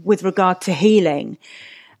with regard to healing.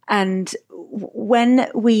 And when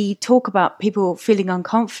we talk about people feeling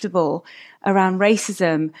uncomfortable around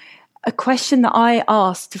racism, a question that I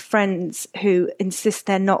ask to friends who insist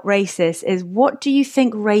they're not racist is, what do you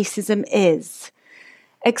think racism is?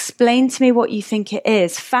 Explain to me what you think it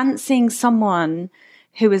is. Fancying someone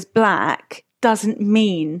who is black doesn't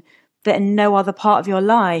mean that in no other part of your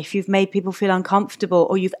life you've made people feel uncomfortable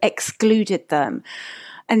or you've excluded them.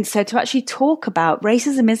 And so to actually talk about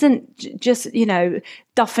racism isn't just,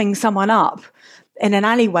 duffing someone up in an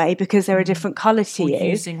alleyway because they're a different colour to you. Or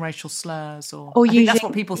using racial slurs. I think that's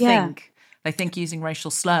what people think. They think using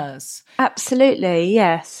racial slurs. Absolutely,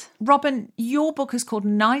 yes. Robin, your book is called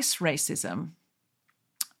Nice Racism.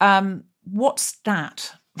 What's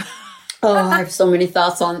that? I have so many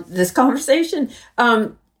thoughts on this conversation.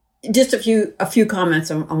 Just a few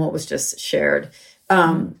comments on what was just shared.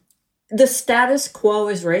 The status quo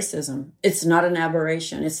is racism. It's not an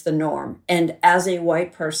aberration. It's the norm. And as a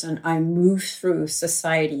white person, I move through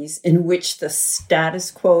societies in which the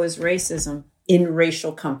status quo is racism in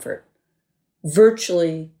racial comfort,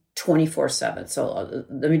 virtually 24/7. So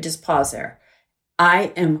let me just pause there.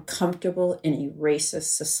 I am comfortable in a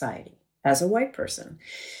racist society as a white person.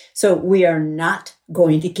 So we are not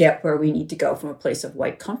going to get where we need to go from a place of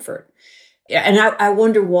white comfort. And I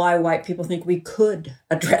wonder why white people think we could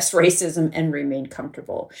address racism and remain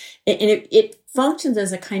comfortable. And it functions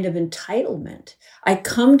as a kind of entitlement. I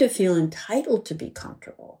come to feel entitled to be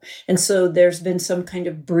comfortable. And so there's been some kind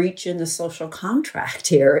of breach in the social contract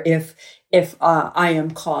here if I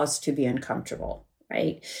am caused to be uncomfortable,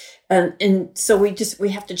 right? And so we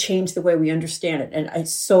have to change the way we understand it. And I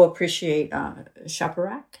so appreciate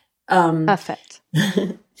Shaparak. Perfect.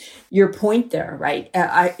 Your point there, right?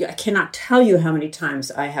 I cannot tell you how many times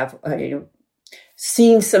I have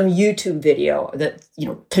seen some YouTube video that,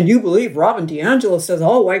 can you believe Robin DiAngelo says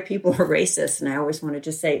all white people are racist? And I always want to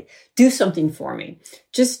just say, do something for me.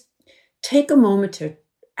 Just take a moment to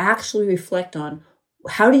actually reflect on,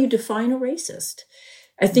 how do you define a racist?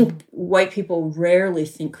 I think white people rarely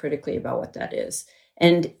think critically about what that is.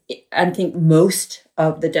 And I think most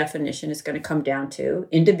of the definition is going to come down to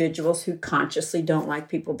individuals who consciously don't like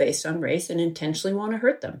people based on race and intentionally want to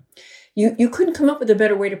hurt them. You couldn't come up with a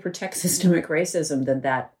better way to protect systemic racism than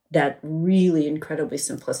that really incredibly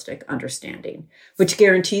simplistic understanding, which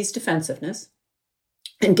guarantees defensiveness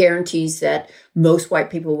and guarantees that most white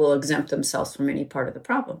people will exempt themselves from any part of the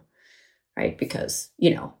problem, right? Because,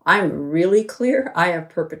 I'm really clear I have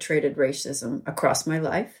perpetrated racism across my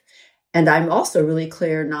life. And I'm also really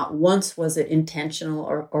clear, not once was it intentional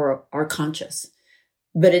or conscious,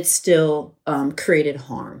 but it still created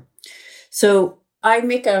harm. So I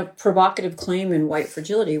make a provocative claim in White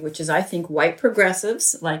Fragility, which is, I think white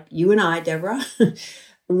progressives like you and I, Deborah,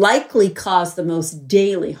 likely cause the most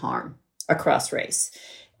daily harm across race.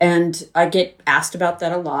 And I get asked about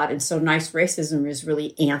that a lot. And so Nice Racism is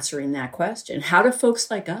really answering that question. How do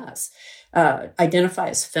folks like us identify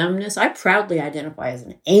as feminists? I proudly identify as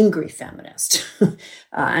an angry feminist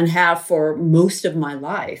and have for most of my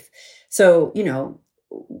life. So,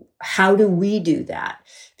 how do we do that?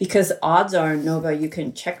 Because odds are, Nova, you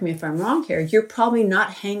can check me if I'm wrong here, you're probably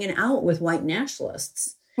not hanging out with white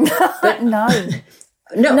nationalists. But No.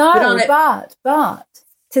 No, but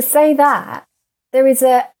to say that, there is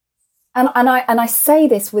and I say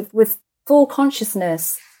this with full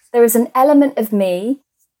consciousness, there is an element of me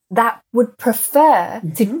that would prefer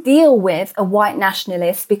to deal with a white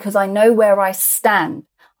nationalist because I know where I stand.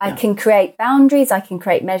 I can create boundaries, I can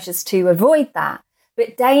create measures to avoid that.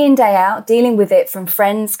 But day in, day out, dealing with it from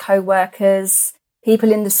friends, co-workers,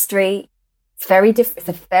 people in the street, it's very different. It's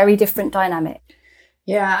a very different dynamic.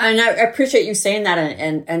 Yeah, and I appreciate you saying that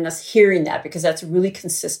and us hearing that, because that's really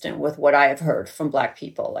consistent with what I have heard from Black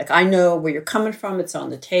people. Like, I know where you're coming from. It's on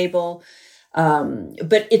the table.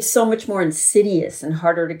 But it's so much more insidious and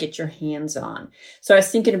harder to get your hands on. So I was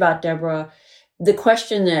thinking about, Deborah, the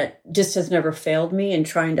question that just has never failed me in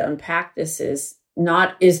trying to unpack this is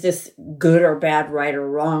not, is this good or bad, right or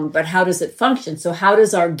wrong, but how does it function? So how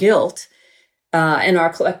does our guilt and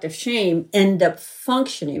our collective shame end up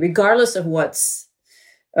functioning, regardless of what's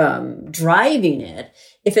driving it?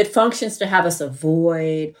 If it functions to have us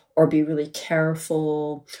avoid or be really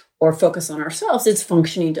careful or focus on ourselves, it's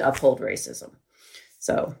functioning to uphold racism.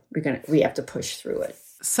 So we have to push through it.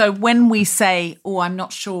 So when we say, oh, I'm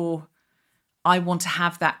not sure I want to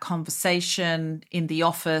have that conversation in the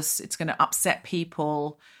office, it's going to upset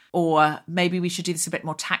people, or maybe we should do this a bit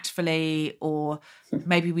more tactfully, or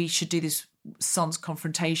maybe we should do this sans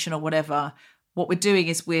confrontation or whatever, what we're doing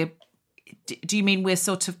is do you mean we're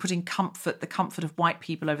sort of putting the comfort of white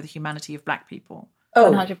people over the humanity of Black people?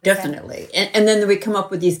 Oh, 100%. Definitely. And then we come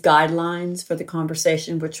up with these guidelines for the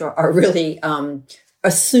conversation, which are really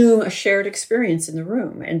assume a shared experience in the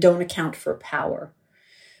room and don't account for power,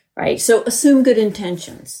 right? So assume good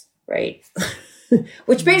intentions, right?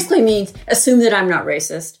 Which basically means assume that I'm not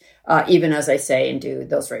racist, even as I say and do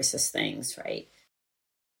those racist things, right?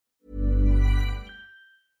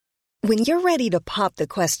 When you're ready to pop the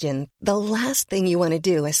question, the last thing you want to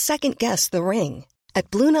do is second-guess the ring. At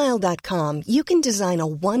BlueNile.com, you can design a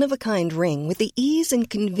one-of-a-kind ring with the ease and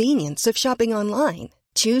convenience of shopping online.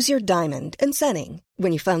 Choose your diamond and setting.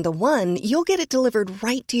 When you find the one, you'll get it delivered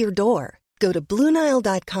right to your door. Go to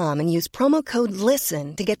BlueNile.com and use promo code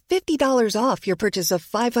LISTEN to get $50 off your purchase of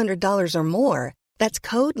 $500 or more. That's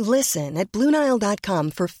code LISTEN at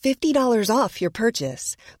BlueNile.com for $50 off your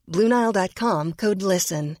purchase. BlueNile.com, code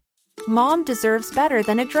LISTEN. Mom deserves better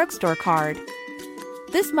than a drugstore card.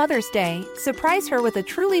 This Mother's Day, surprise her with a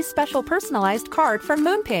truly special personalized card from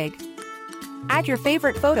Moonpig. Add your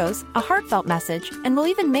favorite photos, a heartfelt message, and we'll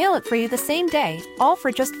even mail it for you the same day, all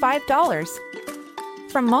for just $5.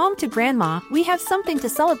 From mom to grandma, we have something to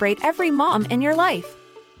celebrate every mom in your life.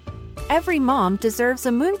 Every mom deserves a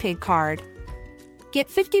Moonpig card. Get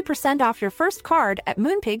 50% off your first card at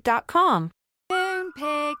moonpig.com.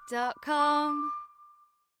 Moonpig.com.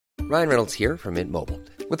 Ryan Reynolds here from Mint Mobile.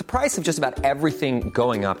 With the price of just about everything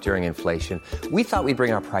going up during inflation, we thought we'd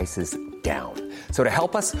bring our prices down. So to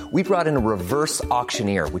help us, we brought in a reverse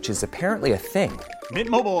auctioneer, which is apparently a thing. Mint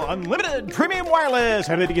Mobile Unlimited Premium Wireless.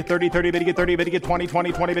 How to get 30, 30, bit to get 30, bit to get 20,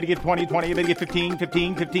 20, 20, bit to get 20, 20, bit to get 15,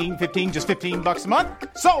 15, 15, 15, just $15 a month?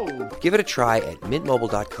 Sold! Give it a try at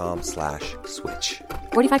mintmobile.com/switch.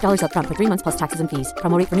 $45 up front for 3 months plus taxes and fees.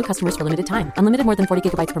 Promo rate for new customers for limited time. Unlimited more than 40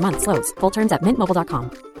 gigabytes per month. Slows full terms at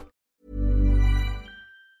mintmobile.com.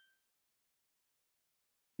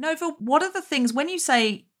 Nova, what are the things, when you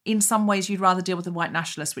say in some ways you'd rather deal with a white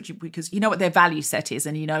nationalist, because you know what their value set is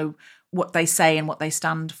and you know what they say and what they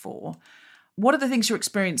stand for, what are the things you're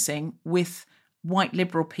experiencing with white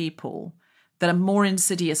liberal people that are more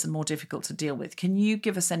insidious and more difficult to deal with? Can you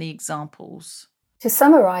give us any examples? To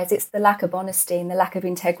summarise, it's the lack of honesty and the lack of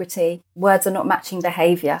integrity. Words are not matching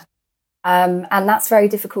behaviour. And that's very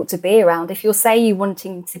difficult to be around. If you're, say, you're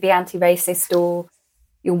wanting to be anti-racist or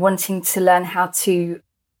you're wanting to learn how to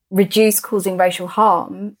reduce causing racial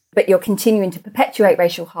harm, but you're continuing to perpetuate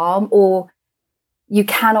racial harm, or you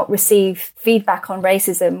cannot receive feedback on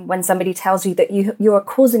racism when somebody tells you that you are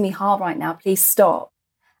causing me harm right now, please stop.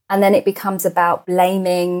 And then it becomes about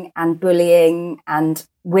blaming and bullying and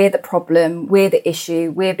we're the problem, we're the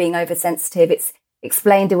issue, we're being oversensitive, it's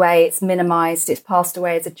explained away, it's minimised, it's passed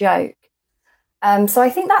away as a joke. So I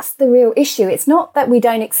think that's the real issue. It's not that we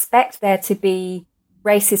don't expect there to be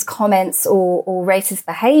racist comments or racist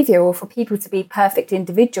behaviour or for people to be perfect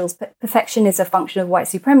individuals, but perfection is a function of white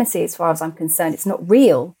supremacy as far as I'm concerned. It's not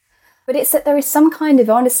real. But it's that there is some kind of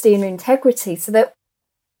honesty and integrity so that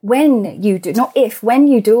when you do, not if, when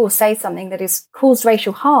you do or say something that has caused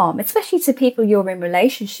racial harm, especially to people you're in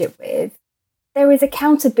relationship with, there is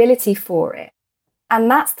accountability for it. And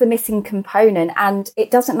that's the missing component. And it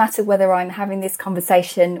doesn't matter whether I'm having this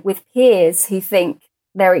conversation with peers who think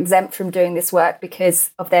they're exempt from doing this work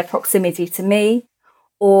because of their proximity to me,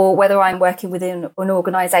 or whether I'm working within an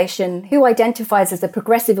organisation who identifies as a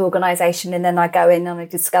progressive organisation, and then I go in and I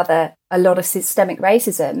discover a lot of systemic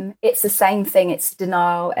racism. It's the same thing. It's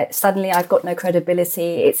denial. Suddenly I've got no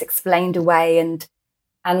credibility. It's explained away. And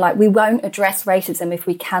like, we won't address racism if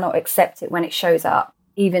we cannot accept it when it shows up,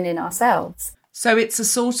 even in ourselves. So it's a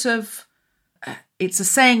sort of, it's a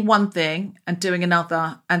saying one thing and doing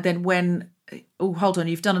another. And then when, oh, hold on,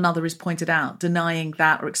 you've done another is pointed out, denying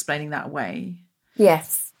that or explaining that away.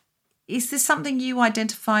 Yes. Is this something you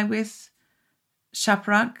identify with,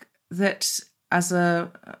 Shaparak, that as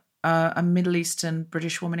a Middle Eastern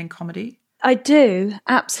British woman in comedy? I do.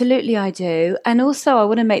 Absolutely, I do. And also I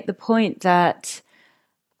want to make the point that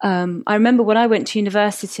I remember when I went to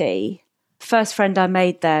university, first friend I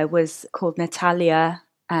made there was called Natalia,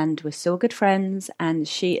 and we're still good friends, and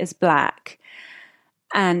she is black.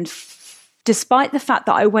 And despite the fact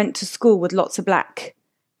that I went to school with lots of black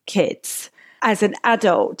kids, as an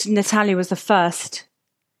adult, Natalia was the first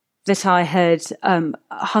that I had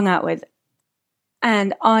hung out with.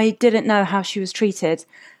 And I didn't know how she was treated.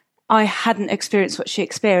 I hadn't experienced what she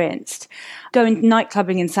experienced. Going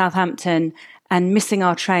nightclubbing in Southampton and missing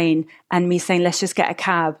our train, and me saying, let's just get a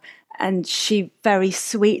cab. And she very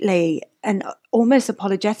sweetly and almost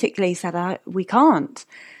apologetically said, we can't.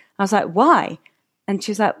 I was like, why? And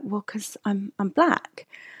she was like, well, because I'm black.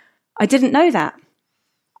 I didn't know that.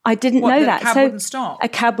 I didn't know that. A cab wouldn't stop? A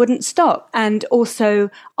cab wouldn't stop. And also,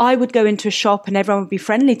 I would go into a shop and everyone would be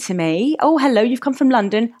friendly to me. Oh, hello, you've come from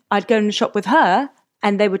London. I'd go in the shop with her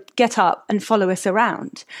and they would get up and follow us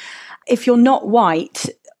around. If you're not white,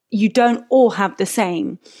 you don't all have the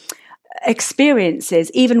same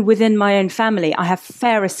experiences. Even within my own family, I have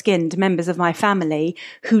fairer skinned members of my family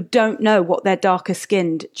who don't know what their darker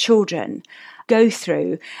skinned children go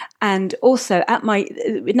through. And also at my,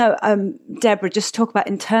 Deborah, just talk about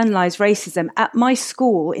internalized racism. At my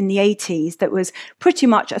school in the 80s, that was pretty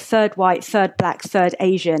much a third white, third black, third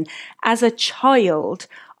Asian. As a child,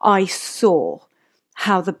 I saw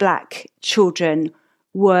how the black children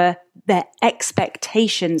were, their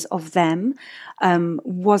expectations of them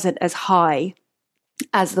wasn't as high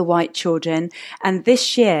as the white children. And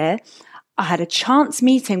this year, I had a chance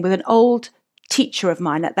meeting with an old teacher of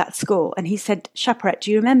mine at that school, and he said, Shaparak,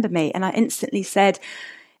 do you remember me? And I instantly said,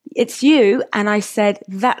 it's you. And I said,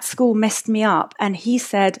 that school messed me up. And he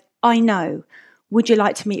said, I know. Would you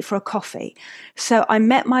like to meet for a coffee? So I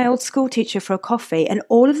met my old school teacher for a coffee, and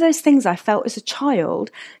all of those things I felt as a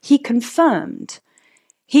child, he confirmed.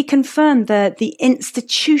 He confirmed the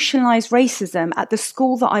institutionalized racism at the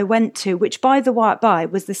school that I went to, which, by the way,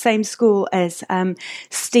 was the same school as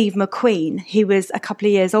Steve McQueen. He was a couple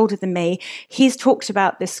of years older than me. He's talked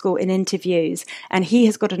about this school in interviews, and he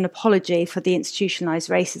has got an apology for the institutionalized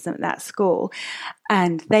racism at that school.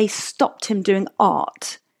 And they stopped him doing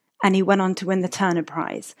art, and he went on to win the Turner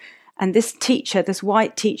Prize. And this teacher, this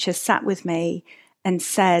white teacher, sat with me and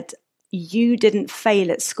said, you didn't fail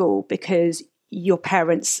at school because your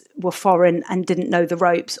parents were foreign and didn't know the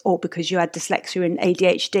ropes, or because you had dyslexia and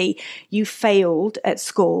ADHD. You failed at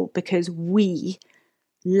school because we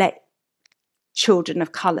let children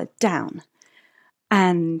of colour down.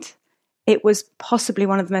 And it was possibly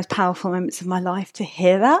one of the most powerful moments of my life to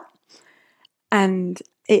hear that. And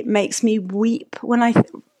it makes me weep when I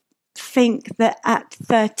think that at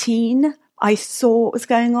 13, I saw what was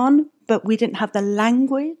going on, but we didn't have the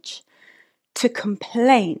language to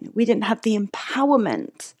complain. We didn't have the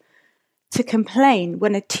empowerment to complain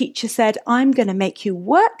when a teacher said, I'm going to make you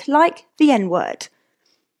work like the N-word.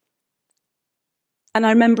 And I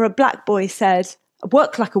remember a black boy said,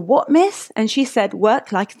 work like a what, miss? And she said,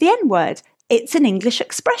 work like the N-word. It's an English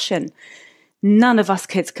expression. None of us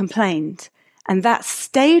kids complained. And that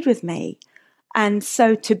stayed with me. And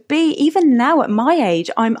so to be, even now at my age,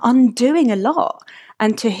 I'm undoing a lot.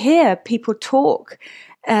 And to hear people talk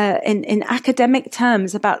in academic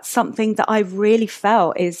terms about something that I really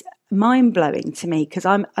felt is mind-blowing to me, because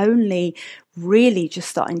I'm only really just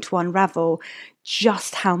starting to unravel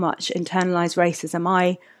just how much internalized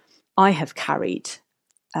racism I have carried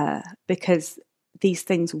because these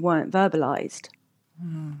things weren't verbalized.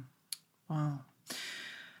 Wow.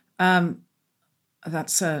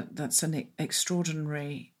 That's an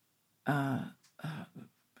extraordinary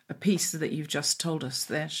a piece that you've just told us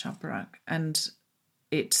there, Shaparak, and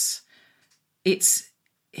it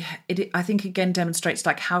I think again demonstrates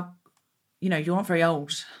like how, you're not very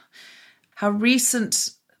old, how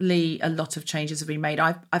recently a lot of changes have been made.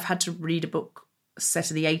 I've had to read a book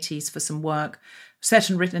set in the 80s for some work set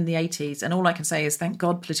and written in the 80s. And all I can say is, thank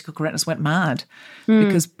God political correctness went mad,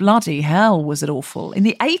 because bloody hell was it awful. In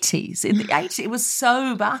the 80s, it was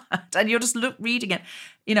so bad. And you're just reading it,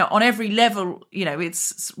 on every level,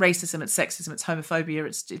 it's racism, it's sexism, it's homophobia,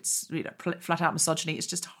 it's flat out misogyny. It's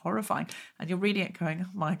just horrifying. And you're reading it going,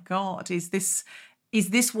 oh my God, is this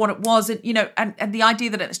what it was? And the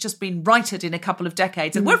idea that it's just been righted in a couple of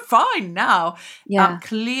decades and we're fine now. Yeah.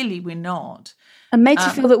 Clearly we're not. And made you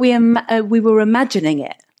feel that we were imagining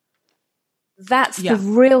it. That's the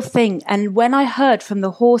real thing. And when I heard from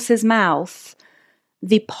the horse's mouth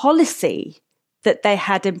the policy that they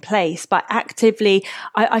had in place by actively,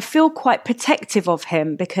 I feel quite protective of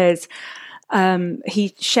him, because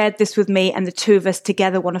he shared this with me, and the two of us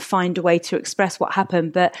together want to find a way to express what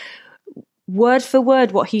happened. But word for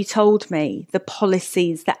word, what he told me, the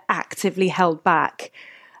policies that actively held back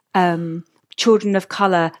children of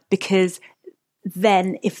colour, because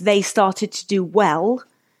then if they started to do well,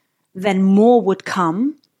 then more would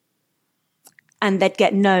come and they'd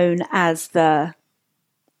get known as the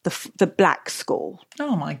black school.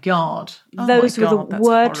 Oh my God. Those were the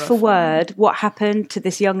word for word what happened to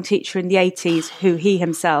this young teacher in the 80s, who he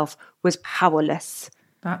himself was powerless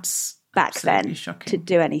back then shocking to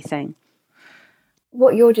do anything.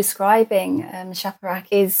 What you're describing, Shaparak,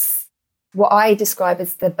 is what I describe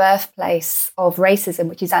as the birthplace of racism,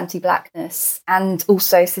 which is anti-blackness, and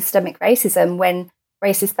also systemic racism, when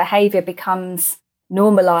racist behaviour becomes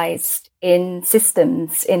normalised in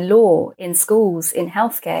systems, in law, in schools, in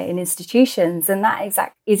healthcare, in institutions. And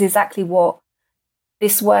that is exactly what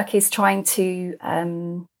this work is trying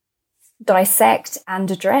to dissect and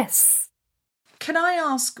address. Can I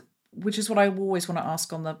ask, which is what I always want to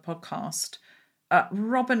ask on the podcast,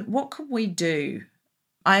 Robin, what can we do?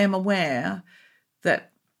 I am aware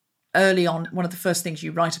that early on, one of the first things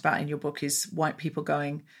you write about in your book is white people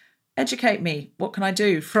going, educate me, what can I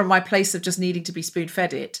do? From my place of just needing to be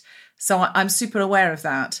spoon-fed it. So I'm super aware of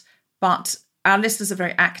that. But our listeners are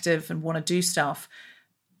very active and want to do stuff.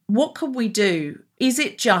 What can we do? Is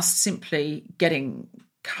it just simply getting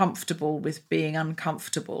comfortable with being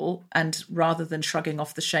uncomfortable, and rather than shrugging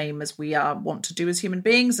off the shame as we want to do as human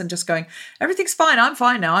beings and just going, everything's fine, I'm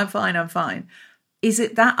fine now, I'm fine. Is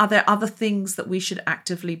it that? Are there other things that we should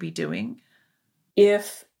actively be doing?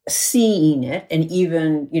 If seeing it and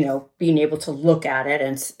even, being able to look at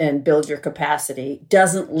it and build your capacity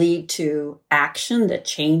doesn't lead to action that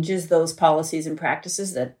changes those policies and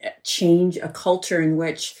practices, that change a culture in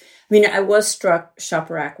which, I was struck,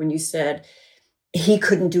 Shaparak, when you said he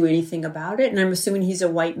couldn't do anything about it. And I'm assuming he's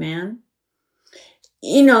a white man.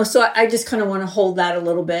 So I just kind of want to hold that a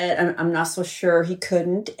little bit. I'm not so sure he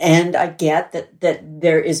couldn't. And I get that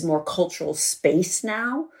there is more cultural space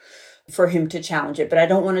now for him to challenge it. But I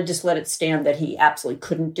don't want to just let it stand that he absolutely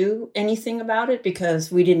couldn't do anything about it,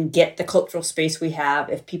 because we didn't get the cultural space we have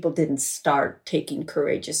if people didn't start taking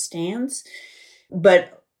courageous stands.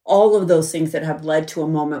 But all of those things that have led to a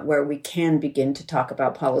moment where we can begin to talk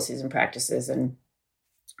about policies and practices. And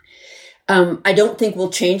I don't think we'll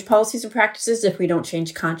change policies and practices if we don't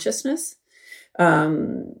change consciousness.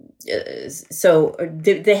 So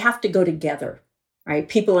they have to go together, right?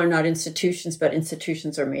 People are not institutions, but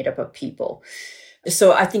institutions are made up of people.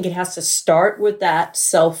 So I think it has to start with that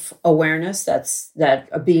self-awareness,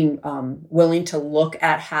 that being willing to look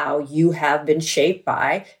at how you have been shaped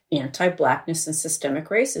by anti-Blackness and systemic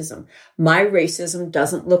racism. My racism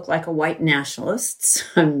doesn't look like a white nationalist's.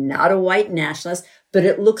 I'm not a white nationalist, but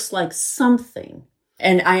it looks like something.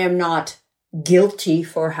 And I am not guilty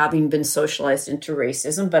for having been socialized into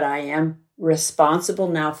racism, but I am responsible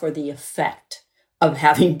now for the effect of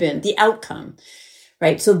having been the outcome.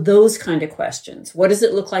 Right. So those kind of questions. What does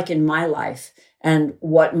it look like in my life? And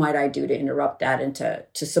what might I do to interrupt that and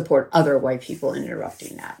to support other white people in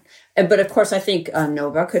interrupting that? But of course, I think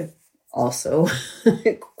Nova could also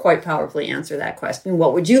quite powerfully answer that question.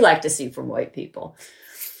 What would you like to see from white people?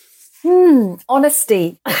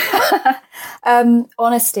 Honesty.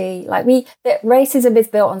 Honesty. Racism is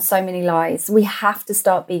built on so many lies. We have to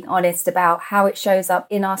start being honest about how it shows up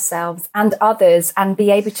in ourselves and others, and be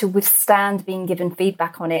able to withstand being given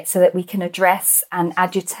feedback on it, so that we can address and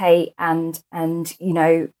agitate and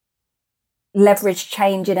leverage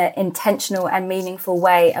change in an intentional and meaningful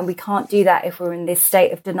way. And we can't do that if we're in this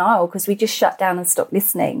state of denial, because we just shut down and stop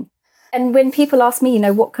listening. And when people ask me,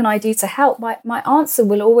 what can I do to help? My answer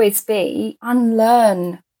will always be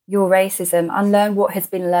unlearn your racism, unlearn what has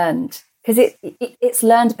been learned. Because it's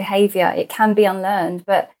learned behavior. It can be unlearned,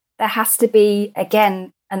 but there has to be,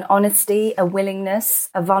 again, an honesty, a willingness,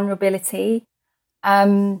 a vulnerability.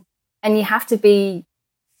 And you have to be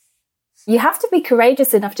You have to be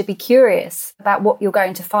courageous enough to be curious about what you're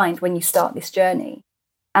going to find when you start this journey.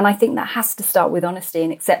 And I think that has to start with honesty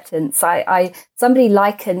and acceptance. Somebody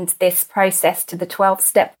likened this process to the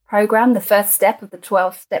 12-step program, the first step of the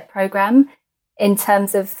 12-step program, in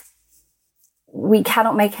terms of we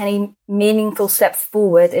cannot make any meaningful steps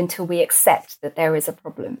forward until we accept that there is a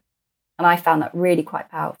problem. And I found that really quite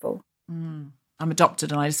powerful. I'm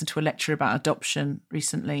adopted, and I listened to a lecture about adoption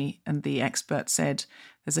recently, and the expert said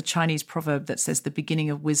there's a Chinese proverb that says the beginning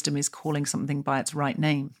of wisdom is calling something by its right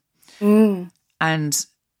name. And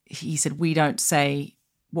he said, we don't say,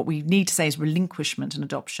 what we need to say is relinquishment and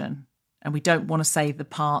adoption. And we don't want to say the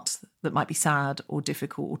part that might be sad or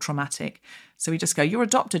difficult or traumatic. So we just go, you're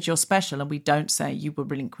adopted, you're special. And we don't say you were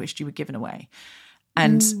relinquished, you were given away.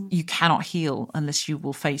 And you cannot heal unless you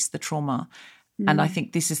will face the trauma. And I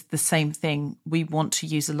think this is the same thing. We want to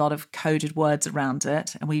use a lot of coded words around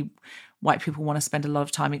it. And white people want to spend a lot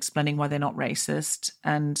of time explaining why they're not racist.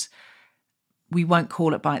 And we won't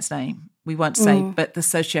call it by its name. We won't say, but the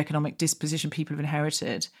socioeconomic disposition people have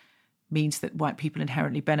inherited means that white people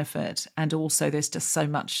inherently benefit. And also there's just so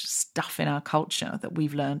much stuff in our culture that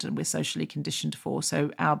we've learned and we're socially conditioned for.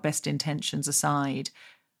 So our best intentions aside,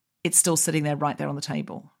 it's still sitting there right there on the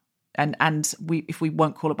table. And if we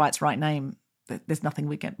won't call it by its right name, there's nothing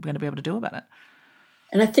we're going to be able to do about it.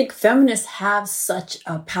 And I think feminists have such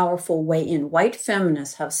a powerful way in. White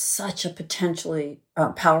feminists have such a potentially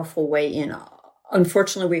powerful way in.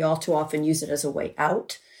 Unfortunately, we all too often use it as a way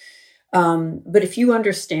out. But if you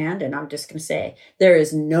understand, and I'm just going to say, there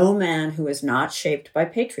is no man who is not shaped by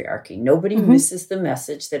patriarchy. Nobody misses the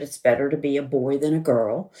message that it's better to be a boy than a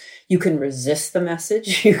girl. You can resist the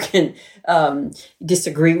message. You can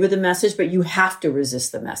disagree with the message, but you have to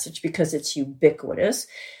resist the message because it's ubiquitous.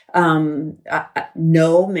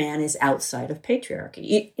 No man is outside of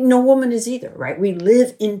patriarchy. No woman is either, right? We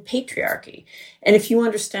live in patriarchy. And if you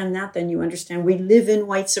understand that, then you understand we live in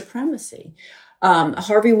white supremacy.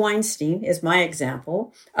 Harvey Weinstein is my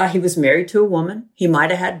example. He was married to a woman. He might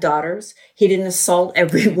have had daughters. He didn't assault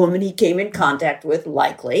every woman he came in contact with,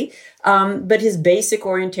 likely. But his basic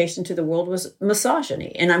orientation to the world was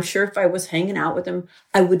misogyny. And I'm sure if I was hanging out with him,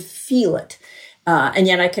 I would feel it. And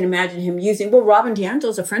yet I can imagine him using, Robin DiAngelo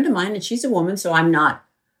is a friend of mine and she's a woman, so I'm not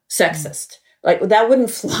sexist. Like that wouldn't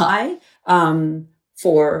fly.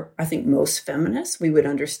 For, I think, most feminists, we would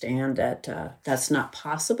understand that that's not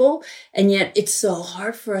possible. And yet it's so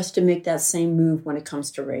hard for us to make that same move when it comes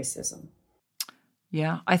to racism.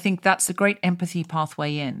 Yeah, I think that's a great empathy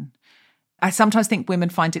pathway in. I sometimes think women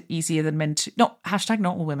find it easier than men to, not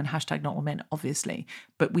all women, not all men, obviously.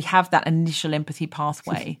 But we have that initial empathy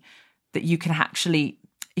pathway that you can actually,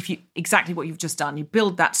 exactly what you've just done, you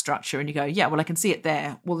build that structure and you go, yeah, well, I can see it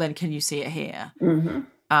there. Well, then can you see it here?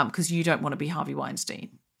 Because you don't want to be Harvey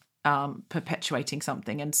Weinstein perpetuating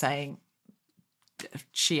something and saying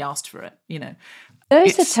she asked for it,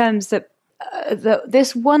 Those are terms that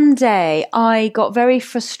this one day I got very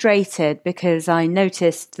frustrated because I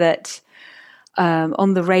noticed that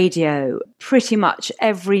on the radio, pretty much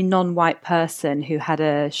every non-white person who had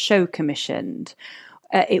a show commissioned,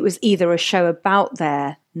 it was either a show about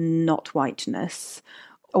their not whiteness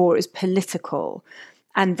or it was political.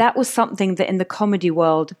 And that was something that in the comedy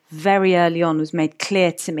world very early on was made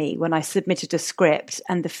clear to me when I submitted a script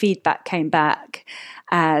and the feedback came back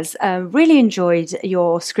as really enjoyed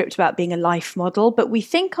your script about being a life model, but we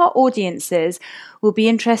think our audiences will be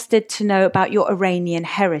interested to know about your Iranian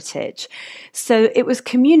heritage. So it was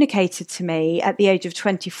communicated to me at the age of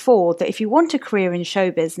 24 that if you want a career in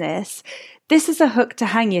show business, this is a hook to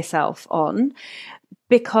hang yourself on.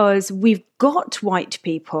 Because we've got white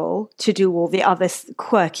people to do all the other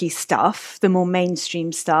quirky stuff, the more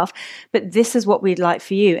mainstream stuff, but this is what we'd like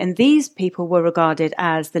for you. And these people were regarded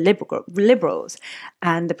as the liberals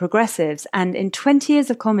and the progressives. And in 20 years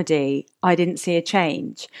of comedy, I didn't see a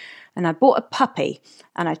change. And I bought a puppy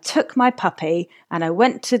and I took my puppy and I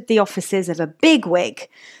went to the offices of a bigwig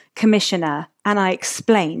commissioner and I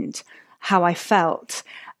explained how I felt.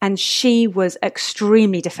 And she was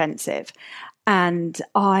extremely defensive. And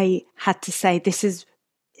I had to say, this is,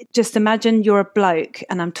 just imagine you're a bloke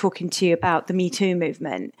and I'm talking to you about the Me Too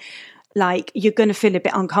movement. Like, you're going to feel a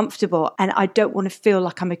bit uncomfortable. And I don't want to feel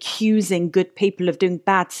like I'm accusing good people of doing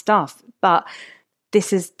bad stuff. But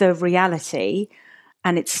this is the reality.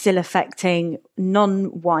 And it's still affecting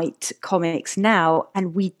non-white comics now.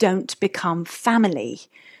 And we don't become family.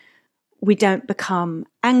 We don't become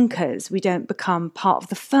anchors. We don't become part of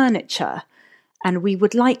the furniture. And we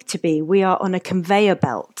would like to be. We are on a conveyor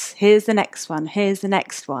belt. Here's the next one. Here's the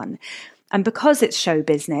next one. And because it's show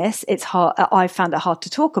business, it's hard. I found it hard to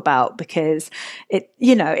talk about because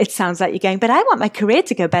it sounds like you're going, but I want my career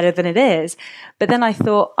to go better than it is. But then I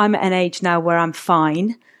thought, I'm at an age now where I'm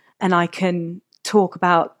fine and I can talk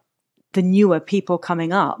about the newer people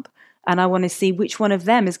coming up. And I want to see which one of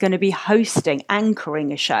them is going to be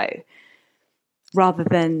anchoring a show rather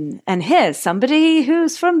than, and here's somebody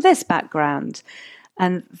who's from this background.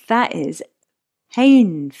 And that is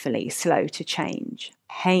painfully slow to change.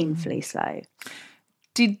 Painfully slow.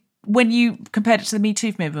 When you compared it to the Me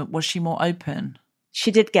Too movement, was she more open?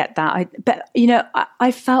 She did get that.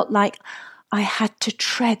 I felt like I had to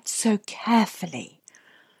tread so carefully.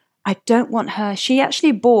 I don't want her. She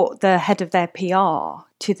actually brought the head of their PR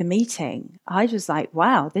to the meeting. I was like,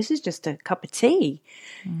 wow, this is just a cup of tea.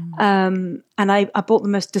 And I brought the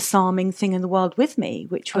most disarming thing in the world with me,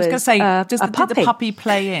 which was I was going to say, did the puppy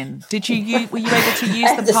play in? Were you able to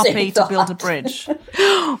use the puppy to build a bridge?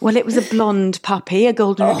 Well, it was a blonde puppy, a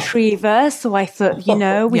golden retriever. So I thought,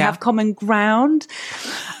 we have common ground.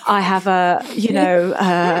 I have a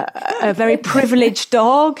very privileged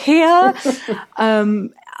dog here.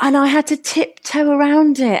 And I had to tiptoe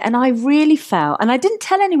around it. And I really felt, and I didn't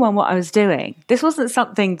tell anyone what I was doing. This wasn't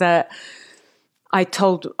something that I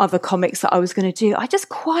told other comics that I was going to do. I just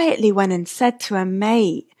quietly went and said to a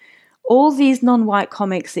mate, all these non-white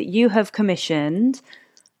comics that you have commissioned,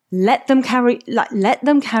 let them carry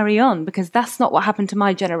on, because that's not what happened to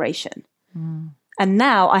my generation. And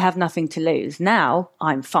now I have nothing to lose. Now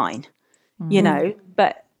I'm fine,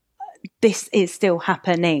 but this is still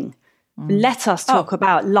happening. Let us talk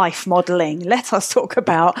about life modelling. Let us talk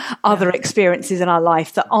about other experiences in our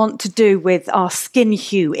life that aren't to do with our skin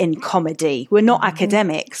hue in comedy. We're not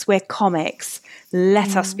academics. We're comics.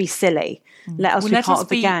 Let us be silly. Let us be part of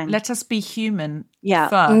the gang. Let us be human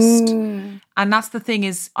first. And that's the thing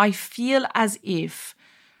is, I feel as if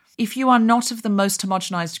you are not of the most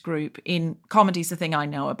homogenized group in comedy is the thing I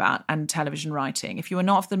know about, and television writing. If you are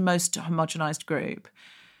not of the most homogenized group,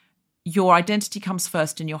 your identity comes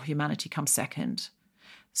first and your humanity comes second.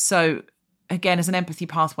 So again, as an empathy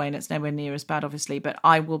pathway, and it's nowhere near as bad, obviously, but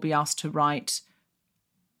I will be asked to write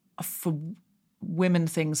for women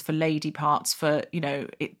things, for lady parts, for,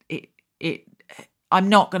 I'm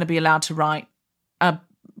not going to be allowed to write a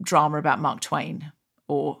drama about Mark Twain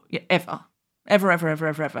or ever.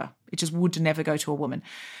 It just would never go to a woman.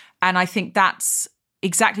 And I think that's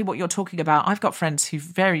exactly what you're talking about. I've got friends who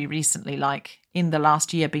very recently, like in the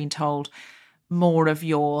last year, been told more of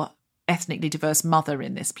your ethnically diverse mother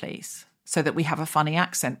in this, please, so that we have a funny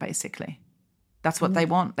accent, basically. That's what they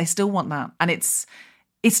want. They still want that. And it's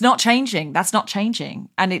not changing. That's not changing.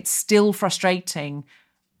 And it's still frustrating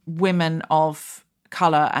women of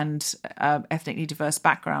colour and ethnically diverse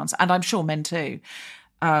backgrounds. And I'm sure men too.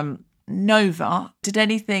 Nova, did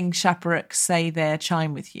anything Shaparak say there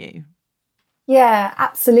chime with you? Yeah,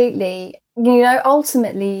 absolutely.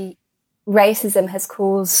 Ultimately, racism has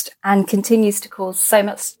caused and continues to cause so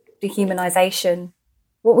much dehumanization.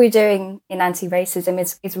 What we're doing in anti-racism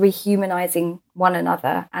is rehumanizing one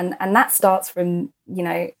another. And that starts from,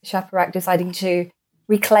 Shaparak deciding to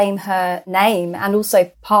reclaim her name and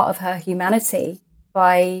also part of her humanity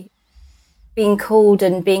by being called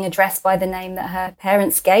and being addressed by the name that her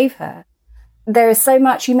parents gave her. There is so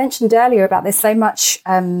much, you mentioned earlier about there's so much,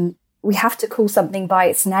 we have to call something by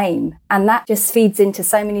its name. And that just feeds into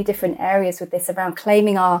so many different areas with this around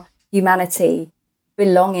claiming our humanity,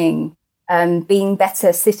 belonging, being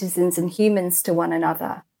better citizens and humans to one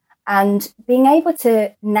another, and being able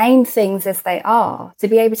to name things as they are, to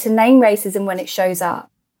be able to name racism when it shows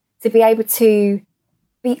up, to be able to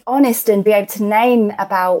be honest and be able to name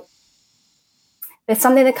about. There's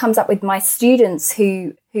something that comes up with my students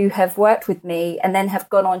who have worked with me and then have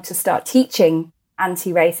gone on to start teaching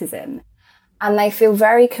anti-racism. And they feel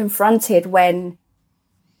very confronted when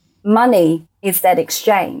money is then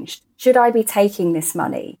exchanged. Should I be taking this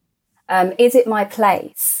money? Is it my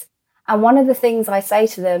place? And one of the things I say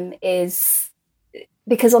to them is,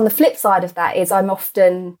 because on the flip side of that is I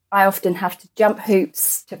often have to jump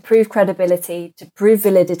hoops to prove credibility, to prove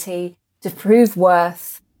validity, to prove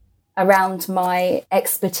worth around my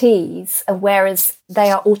expertise, whereas they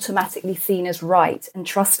are automatically seen as right and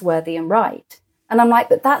trustworthy and right. And I'm like,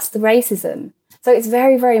 but that's the racism. So it's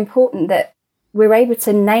very, very important that we're able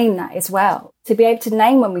to name that as well, to be able to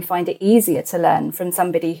name when we find it easier to learn from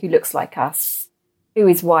somebody who looks like us, who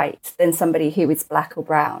is white, than somebody who is black or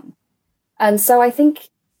brown. And so I think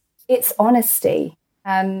it's honesty,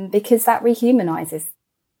 because that rehumanizes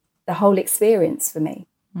the whole experience for me.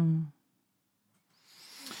 Mm.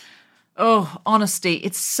 Oh, honesty.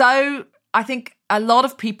 It's so, I think a lot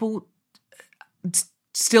of people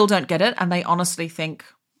still don't get it, and they honestly think,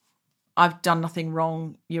 I've done nothing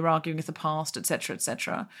wrong, you're arguing with the past, etc.,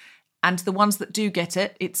 etc. And the ones that do get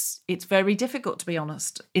it, it's very difficult, to be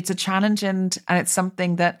honest. It's a challenge, and it's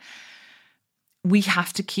something that we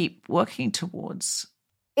have to keep working towards.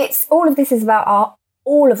 It's all of this is about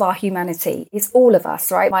all of our humanity. It's all of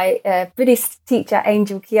us, right? My Buddhist teacher,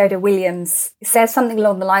 Angel Kyodo Williams, says something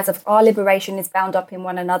along the lines of our liberation is bound up in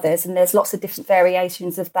one another's, and there's lots of different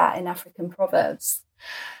variations of that in African proverbs.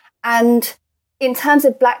 And in terms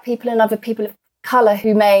of Black people and other people of colour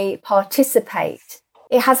who may participate,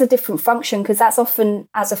 it has a different function, because that's often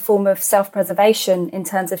as a form of self-preservation in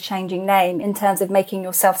terms of changing name, in terms of making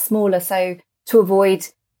yourself smaller, so to avoid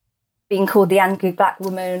being called the angry Black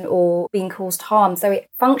woman or being caused harm. So it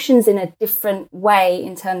functions in a different way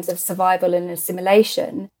in terms of survival and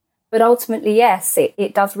assimilation. But ultimately, yes,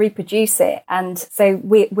 it does reproduce it. And so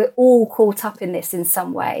we're all caught up in this in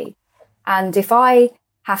some way. And if I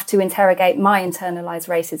have to interrogate my internalized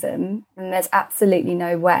racism, then there's absolutely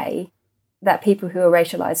no way that people who are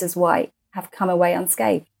racialized as white have come away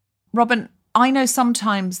unscathed. Robin, I know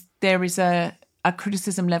sometimes there is a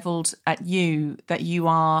criticism levelled at you that you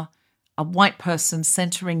are a white person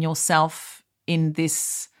centering yourself in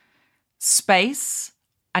this space,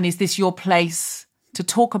 and is this your place to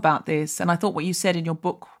talk about this? And I thought what you said in your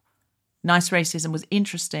book, Nice Racism, was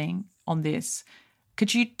interesting on this.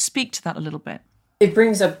 Could you speak to that a little bit? It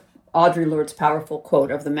brings up Audre Lorde's powerful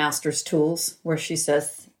quote of the master's tools, where she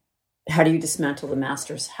says, how do you dismantle the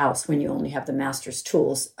master's house when you only have the master's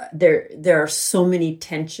tools? There are so many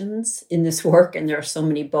tensions in this work, and there are so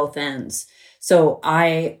many both ends. So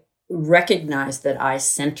I recognize that I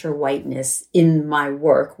center whiteness in my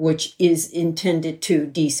work, which is intended to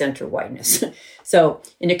decenter whiteness. So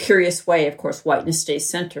in a curious way, of course, whiteness stays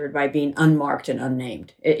centered by being unmarked and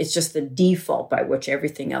unnamed. It's just the default by which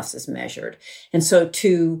everything else is measured. And so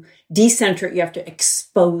to decenter it, you have to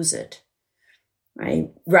expose it, right?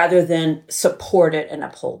 Rather than support it and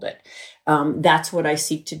uphold it. That's what I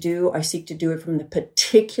seek to do. I seek to do it from the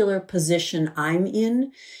particular position I'm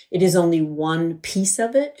in. It is only one piece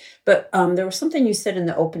of it. But there was something you said in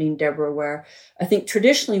the opening, Deborah, where I think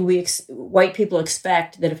traditionally white people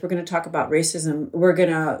expect that if we're going to talk about racism, we're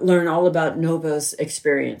going to learn all about Nova's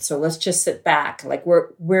experience. So let's just sit back. Like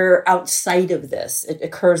we're outside of this. It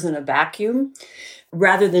occurs in a vacuum,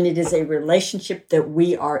 rather than it is a relationship that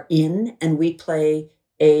we are in, and we play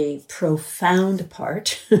a profound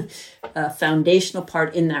part, a foundational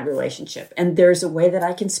part in that relationship. And there's a way that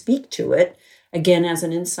I can speak to it, again, as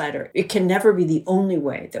an insider. It can never be the only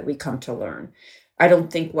way that we come to learn. I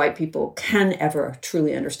don't think white people can ever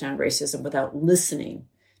truly understand racism without listening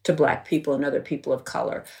to Black people and other people of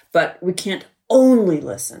color. But we can't only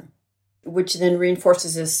listen, which then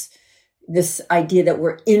reinforces this idea that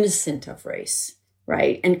we're innocent of race,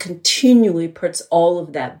 right? And continually puts all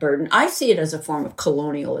of that burden. I see it as a form of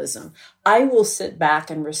colonialism. I will sit back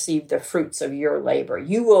and receive the fruits of your labor.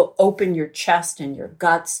 You will open your chest and your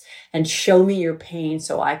guts and show me your pain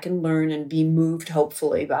so I can learn and be moved,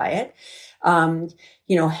 hopefully, by it.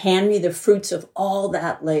 Hand me the fruits of all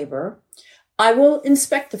that labor. I will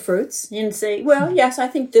inspect the fruits and say, well, yes, I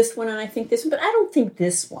think this one and I think this one, but I don't think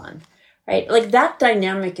this one, right? Like that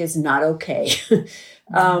dynamic is not okay.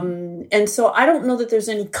 And so I don't know that there's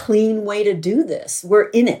any clean way to do this. We're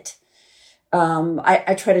in it.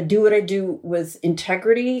 I try to do what I do with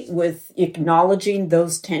integrity, with acknowledging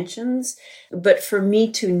those tensions. But for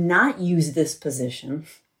me to not use this position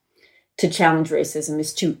to challenge racism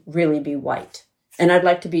is to really be white. And I'd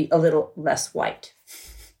like to be a little less white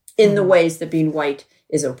in the ways that being white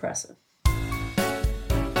is oppressive.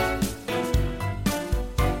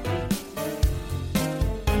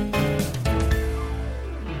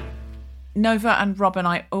 Nova and Robin,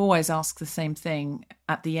 I always ask the same thing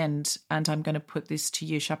at the end, and I'm going to put this to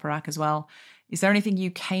you, Shaparak, as well. Is there anything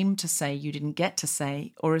you came to say you didn't get to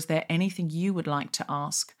say, or is there anything you would like to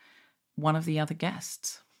ask one of the other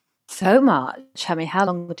guests? So much. I mean, how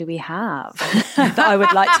long do we have that I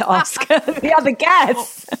would like to ask the other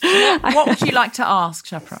guests? What would you like to ask,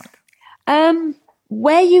 Shaparak?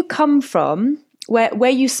 Where you come from, where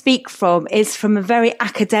you speak from, is from a very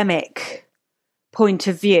academic point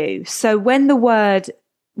of view. So when the word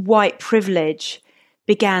white privilege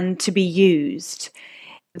began to be used,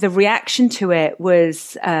 the reaction to it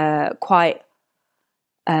was quite,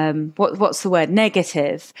 what's the word?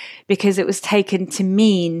 Negative, because it was taken to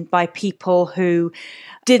mean by people who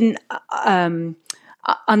didn't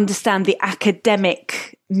understand the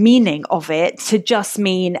academic meaning of it to just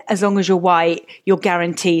mean as long as you're white, you're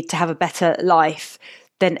guaranteed to have a better life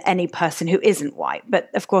than any person who isn't white.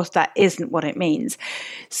 But of course, that isn't what it means.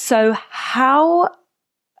 So how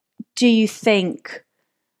do you think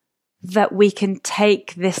that we can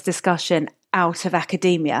take this discussion out of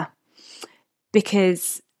academia?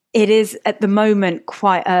 Because it is at the moment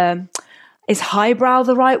quite is highbrow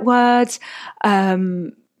the right word?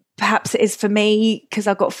 Perhaps it is for me because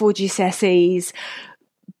I've got 4 GCSEs.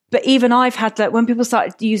 But even I've had that when people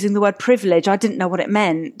started using the word privilege, I didn't know what it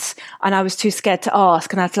meant. And I was too scared to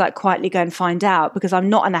ask, and I had to quietly go and find out because I'm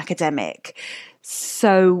not an academic.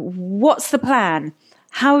 So what's the plan?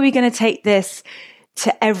 How are we going to take this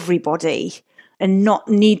to everybody and not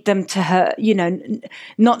need them to,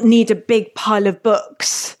 not need a big pile of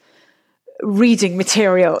books, reading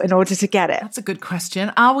material in order to get it? That's a good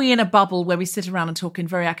question. Are we in a bubble where we sit around and talk in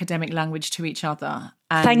very academic language to each other?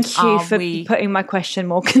 And thank you for putting my question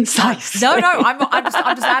more concise. No, I'm just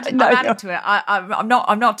adding to it. I'm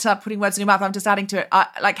not putting words in your mouth. I'm just adding to it.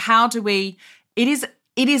 How do we? It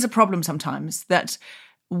is a problem sometimes that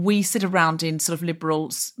we sit around in sort of liberal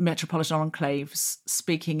metropolitan enclaves,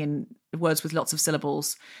 speaking in words with lots of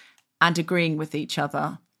syllables, and agreeing with each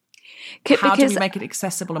other. How do we make it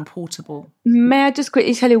accessible and portable? May I just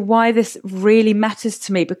quickly tell you why this really matters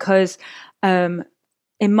to me? Because in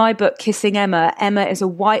my book, Kissing Emma, Emma is a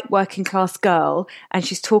white working class girl and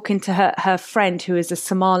she's talking to her friend who is a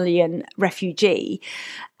Somalian refugee.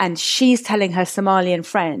 And she's telling her Somalian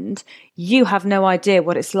friend, you have no idea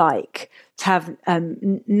what it's like to have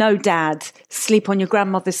no dad, sleep on your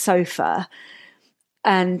grandmother's sofa.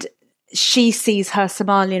 And she sees her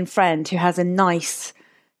Somalian friend who has a nice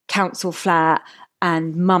council flat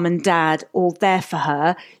and mum and dad all there for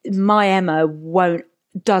her. My Emma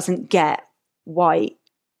doesn't get white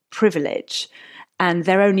privilege, and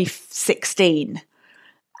they're only 16.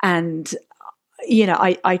 And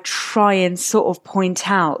I try and sort of point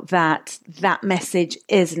out that message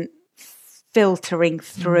isn't filtering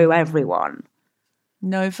through everyone.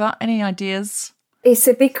 Nova, any ideas? It's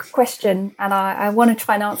a big question, and I want to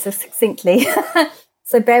try and answer succinctly.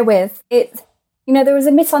 So bear with it. There was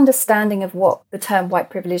a misunderstanding of what the term white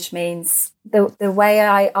privilege means. The way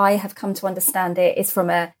I have come to understand it is from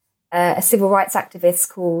a civil rights activist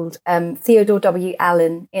called Theodore W.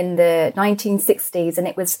 Allen in the 1960s. And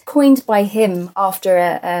it was coined by him after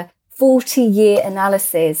a 40-year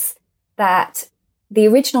analysis that the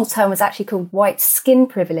original term was actually called white skin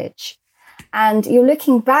privilege. And you're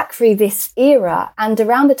looking back through this era, and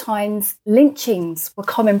around the times lynchings were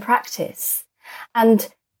common practice. And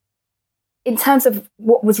in terms of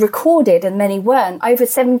what was recorded, and many weren't, over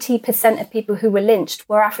 70% of people who were lynched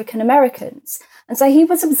were African Americans. And so he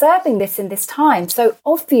was observing this in this time. So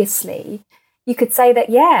obviously, you could say that,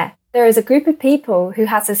 there is a group of people who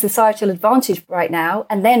has a societal advantage right now,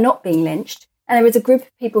 and they're not being lynched. And there is a group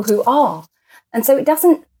of people who are. And so it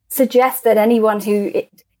doesn't suggest that anyone who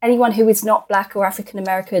is not Black or African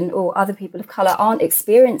American or other people of colour aren't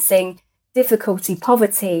experiencing difficulty,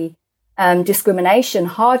 poverty, discrimination,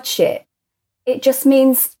 hardship. It just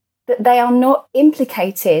means that they are not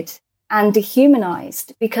implicated and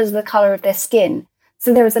dehumanized because of the color of their skin.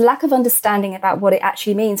 So there is a lack of understanding about what it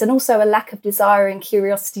actually means, and also a lack of desire and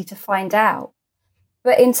curiosity to find out.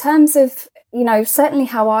 But in terms of, certainly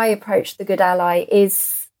how I approach The Good Ally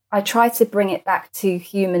is I try to bring it back to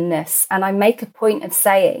humanness. And I make a point of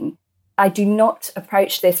saying I do not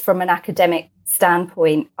approach this from an academic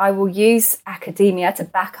standpoint. I will use academia to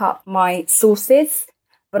back up my sources,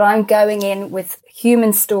 but I'm going in with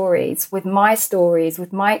human stories, with my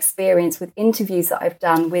experience, with interviews that I've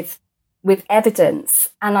done, with evidence.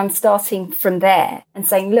 And I'm starting from there and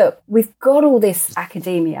saying, look, we've got all this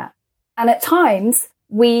academia. And at times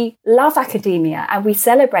we love academia and we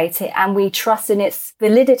celebrate it and we trust in its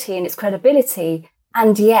validity and its credibility.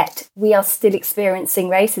 And yet we are still experiencing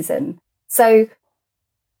racism. So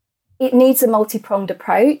it needs a multi-pronged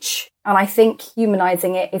approach. And I think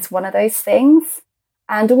humanizing it is one of those things.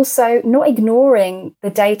 And also not ignoring the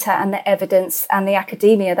data and the evidence and the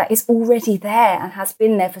academia that is already there and has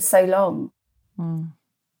been there for so long.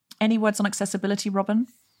 Any words on accessibility, Robin?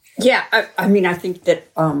 Yeah, I think that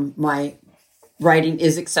my writing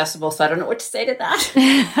is accessible, so I don't know what to say to that.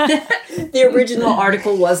 The original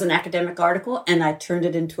article was an academic article, and I turned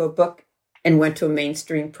it into a book and went to a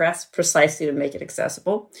mainstream press precisely to make it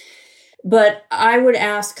accessible. But I would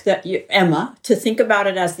ask that Emma, to think about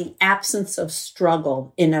it as the absence of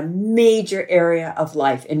struggle in a major area of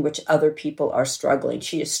life in which other people are struggling.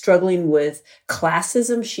 She is struggling with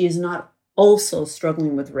classism. She is not also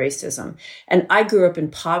struggling with racism. And I grew up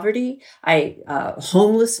in poverty,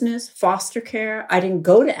 homelessness, foster care. I didn't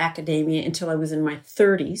go to academia until I was in my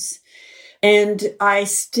 30s. And I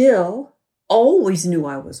still always knew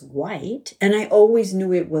I was white, and I always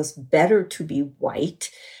knew it was better to be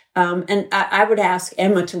white. And I would ask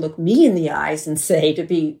Emma to look me in the eyes and say to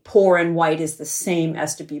be poor and white is the same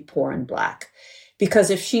as to be poor and black.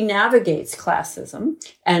 Because if she navigates classism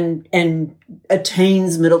and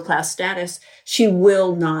attains middle-class status, she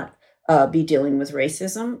will not be dealing with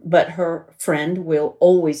racism, but her friend will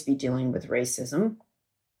always be dealing with racism.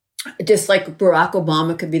 Just like Barack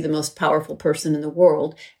Obama could be the most powerful person in the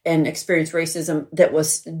world and experience racism that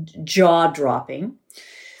was jaw-dropping.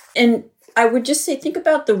 And I would just say, think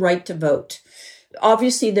about the right to vote.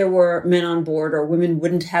 Obviously, there were men on board or women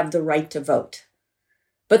wouldn't have the right to vote.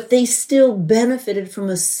 But they still benefited from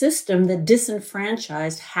a system that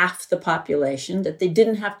disenfranchised half the population that they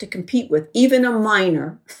didn't have to compete with. Even a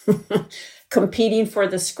minor competing for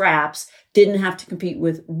the scraps didn't have to compete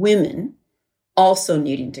with women also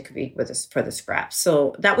needing to compete with us for the scraps.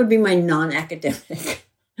 So that would be my non-academic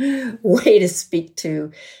way to speak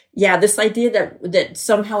to, this idea that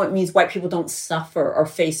somehow it means white people don't suffer or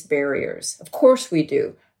face barriers. Of course we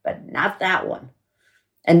do, but not that one.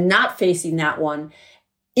 And not facing that one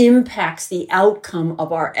impacts the outcome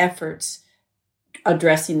of our efforts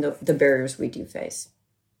addressing the barriers we do face.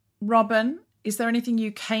 Robin, is there anything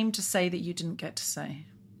you came to say that you didn't get to say?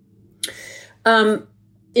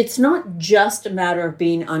 It's not just a matter of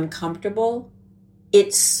being uncomfortable.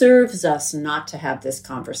 It serves us not to have this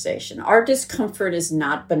conversation. Our discomfort is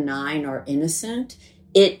not benign or innocent.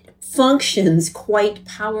 It functions quite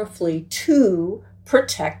powerfully to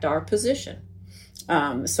protect our position.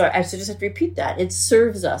 So I just have to repeat that. It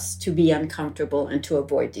serves us to be uncomfortable and to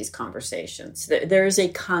avoid these conversations. There is a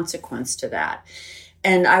consequence to that.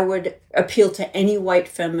 And I would appeal to any white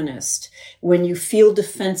feminist, when you feel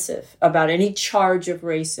defensive about any charge of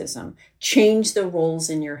racism, change the roles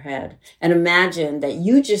in your head and imagine that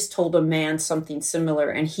you just told a man something similar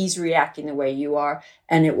and he's reacting the way you are,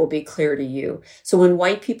 and it will be clear to you. So when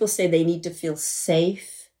white people say they need to feel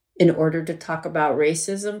safe in order to talk about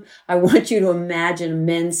racism, I want you to imagine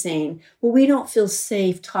men saying, well, we don't feel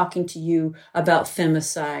safe talking to you about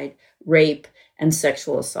femicide, rape, and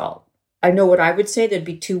sexual assault. I know what I would say. There'd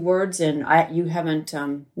be two words, and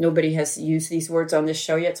nobody has used these words on this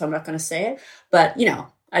show yet, so I'm not going to say it. But,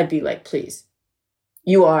 I'd be like, please,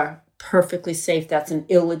 you are perfectly safe. That's an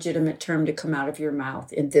illegitimate term to come out of your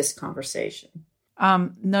mouth in this conversation.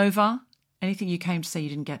 Nova, anything you came to say you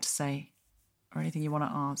didn't get to say, or anything you want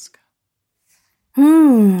to ask?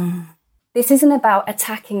 This isn't about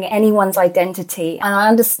attacking anyone's identity. And I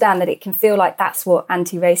understand that it can feel like that's what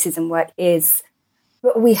anti-racism work is.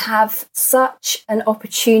 But we have such an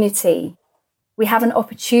opportunity. We have an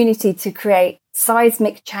opportunity to create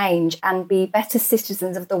seismic change and be better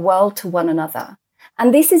citizens of the world to one another.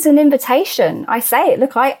 And this is an invitation. I say it.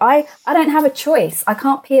 Look, I don't have a choice. I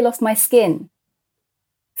can't peel off my skin.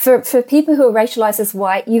 For people who are racialized as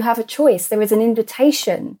white, you have a choice. There is an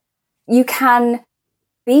invitation. You can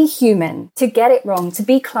be human, to get it wrong, to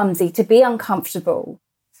be clumsy, to be uncomfortable,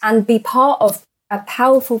 and be part of a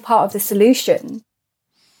powerful part of the solution.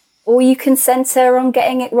 Or you can center on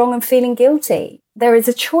getting it wrong and feeling guilty. There is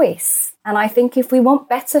a choice. And I think if we want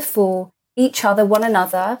better for each other, one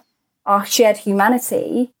another, our shared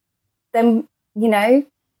humanity, then,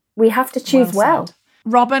 we have to choose well.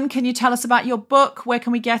 Robin, can you tell us about your book? Where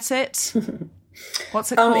can we get it?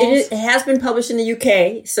 What's it called? It has been published in the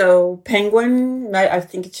UK. So Penguin, I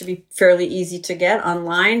think it should be fairly easy to get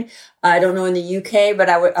online. I don't know in the UK, but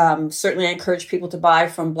I would certainly encourage people to buy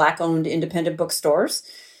from Black-owned independent bookstores.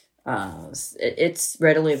 It's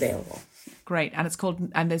readily available. Great. And it's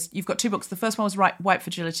called, you've got two books. The first one was White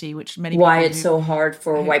Fragility, which many people... Why it's so hard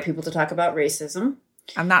for white people to talk about racism.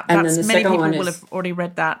 And that's many people will have already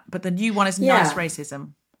read that. But the new one is Nice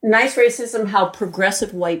Racism. Nice Racism, How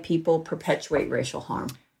Progressive White People Perpetuate Racial Harm.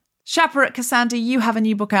 Shaparak Khorsandi, you have a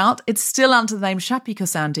new book out. It's still under the name Shapi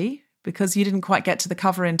Khorsandi because you didn't quite get to the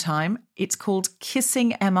cover in time. It's called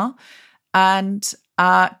Kissing Emma. And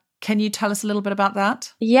can you tell us a little bit about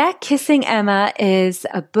that? Yeah, Kissing Emma is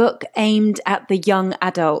a book aimed at the young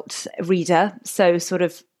adult reader, so sort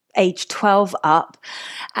of age 12 up.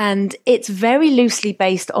 And it's very loosely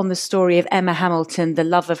based on the story of Emma Hamilton, the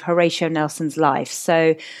love of Horatio Nelson's life.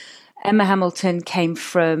 So Emma Hamilton came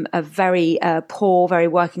from a very poor, very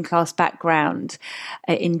working class background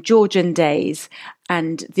in Georgian days.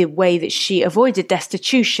 And the way that she avoided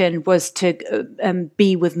destitution was to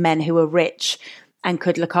be with men who were rich and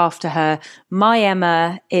could look after her. My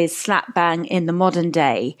Emma is slap bang in the modern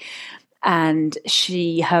day. and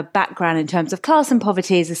her background in terms of class and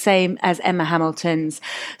poverty is the same as Emma Hamilton's.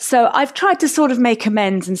 So I've tried to sort of make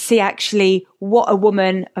amends and see actually what a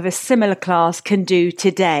woman of a similar class can do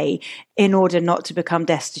today in order not to become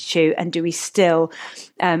destitute, and do we still,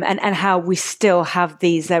 and how we still have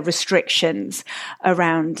these restrictions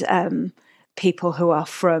around people who are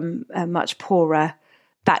from much poorer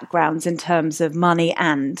backgrounds in terms of money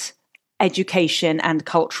and education and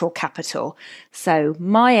cultural capital. So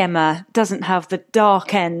my Emma doesn't have the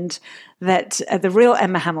dark end that the real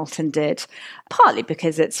Emma Hamilton did, partly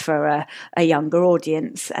because it's for a younger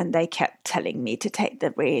audience and they kept telling me to take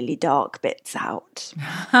the really dark bits out.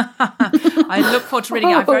 I look forward to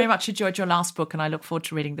reading it. I very much enjoyed your last book and I look forward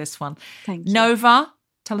to reading this one. Thank you. Nova,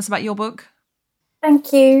 tell us about your book.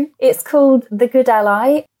 Thank you. It's called The Good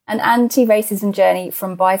Ally, an anti-racism journey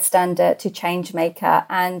from bystander to change maker,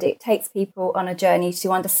 and it takes people on a journey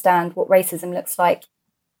to understand what racism looks like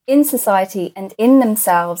in society and in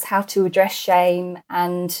themselves, how to address shame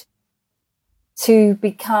and to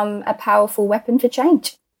become a powerful weapon for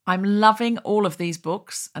change. I'm loving all of these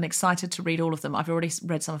books and excited to read all of them. I've already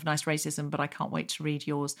read some of Nice Racism, but I can't wait to read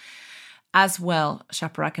yours as well,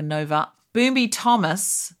 Shaparak and Nova. Bumi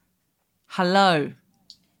Thomas, hello.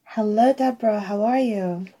 Hello, Deborah. How are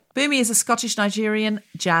you? Bumi is a Scottish-Nigerian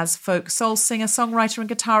jazz, folk, soul singer, songwriter and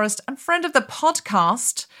guitarist and friend of the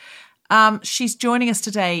podcast. She's joining us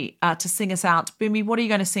today to sing us out. Bumi, what are you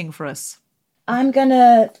going to sing for us? I'm going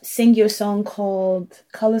to sing you a song called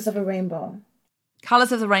Colors of a Rainbow.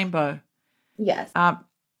 Colors of the Rainbow. Yes.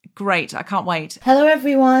 Great. I can't wait. Hello,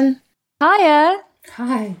 everyone. Hiya.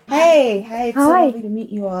 Hi. Hey. It's so lovely to meet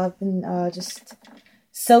you all. I've been just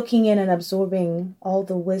soaking in and absorbing all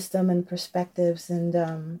the wisdom and perspectives,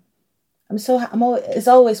 and it's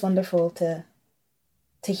always wonderful to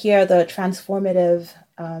hear the transformative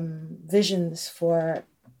visions for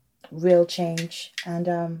real change, and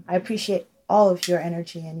I appreciate all of your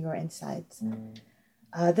energy and your insights.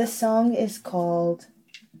 This song is called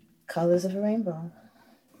Colors of a Rainbow.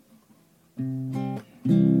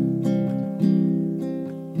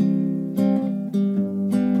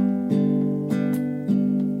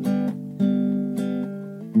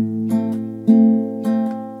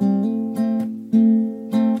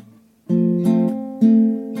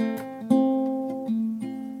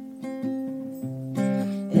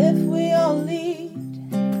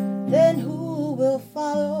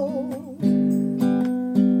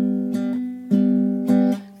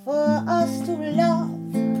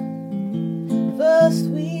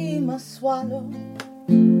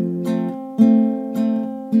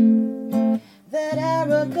 That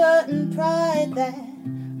arrogant and pride that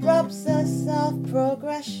robs us of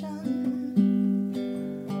progression,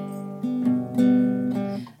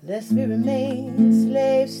 lest we remain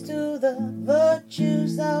slaves to the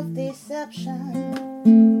virtues of deception.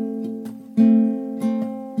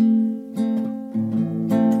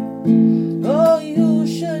 Oh, you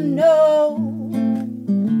should know,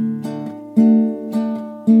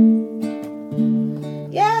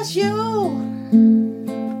 yes, you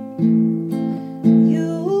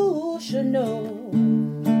should know.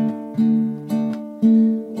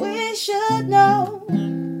 We should know.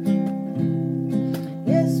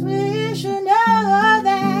 Yes, we should know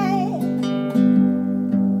that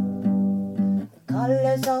the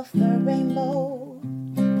colors of the rainbow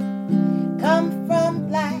come from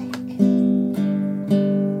black.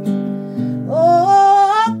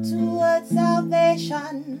 Oh, towards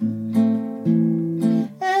salvation.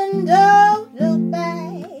 And don't look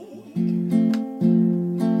back.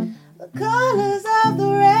 The colors of the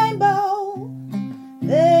rainbow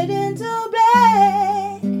fade into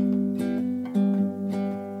black.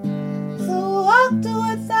 So walk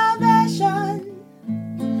towards salvation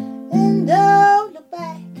and don't look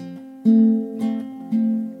back.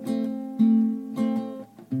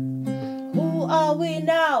 Who are we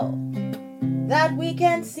now that we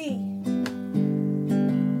can see?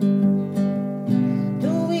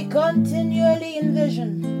 Do we continually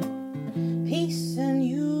envision peace and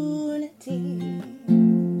unity?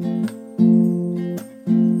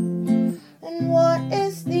 And what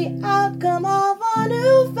is the outcome of our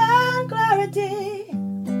newfound clarity?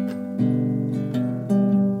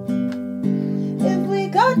 If we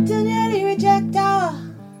continually reject our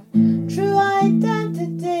true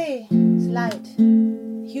identity, it's light,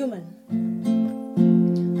 human.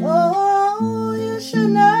 Oh, you should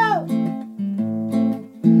know.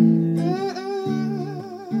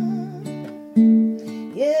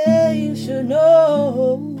 Yeah, you should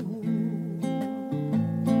know.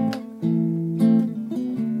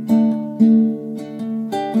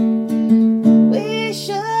 We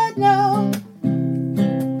should know.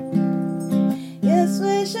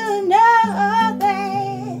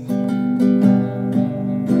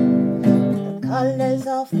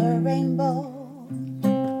 rainbow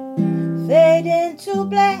fade into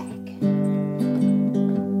black.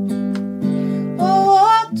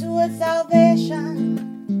 Walk towards salvation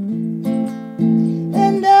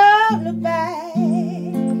and don't look back.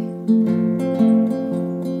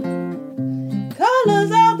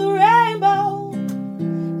 Colors of the rainbow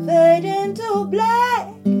fade into black.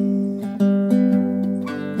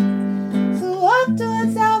 So walk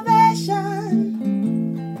towards salvation.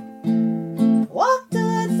 Walk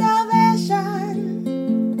towards salvation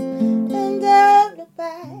and don't look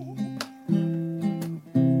back.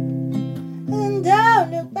 And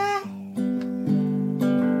don't look back.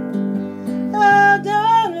 Oh,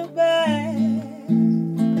 don't look back.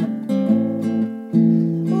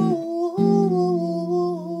 Ooh.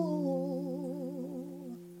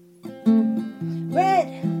 Red,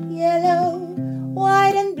 yellow,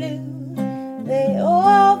 white and blue, they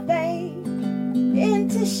all fade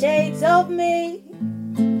into shades of me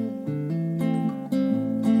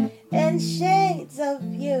and shades of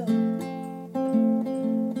you.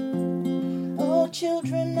 Oh,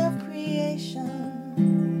 children of creation,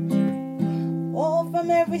 all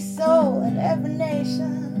from every soul and every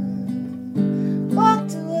nation, walk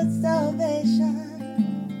towards salvation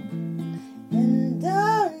and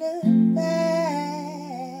don't look back.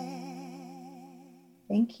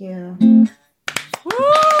 Thank you. Woo!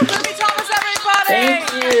 Boomy Thomas, everybody!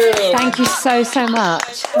 Thank you. Thank you so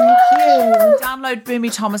much. Thank you. Download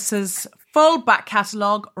Boomy Thomas's full back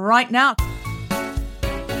catalogue right now.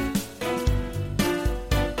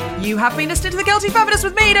 You have been listening to The Guilty Feminist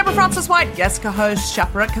with me, Deborah Frances-White, guest co-host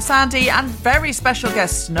Shaparak Khorsandi, and very special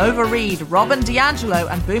guests Nova Reid, Robin DiAngelo,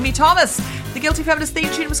 and Boomy Thomas. The Guilty Feminist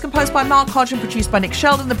theme tune was composed by Mark Hodge and produced by Nick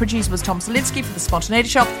Sheldon. The producer was Tom Salinsky for The Spontaneity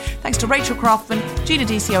Shop. Thanks to Rachel Craftman, Gina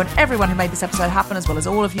Dicio, and everyone who made this episode happen, as well as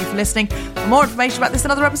all of you for listening. For more information about this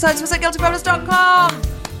and other episodes, visit guiltyfeminist.com.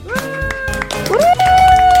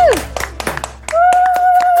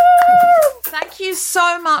 Thank you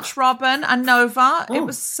so much, Robin and Nova. It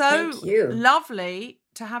was so lovely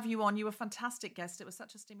to have you on. You were a fantastic guest. It was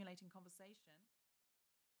such a stimulating conversation.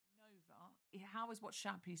 Nova, how is what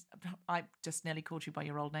Shappy's... I just nearly called you by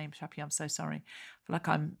your old name, Shappy. I'm so sorry. I feel like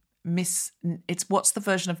I'm what's the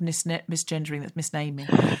version of misgendering that's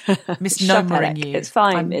misnaming? Misnomering you. It's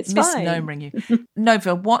fine. It's fine. Misnomering you.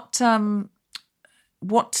 Nova, what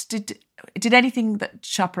did anything that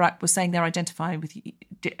Shaparak was saying there identify with you,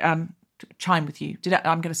 chime with you?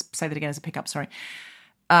 I'm going to say that again as a pickup, sorry.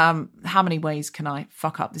 How many ways can I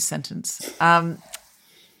fuck up this sentence?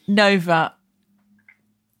 Nova,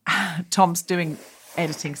 Tom's doing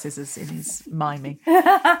editing scissors in his miming.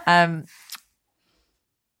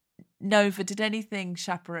 Nova, did anything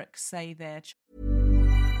Shaparak say there?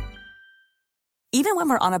 Even when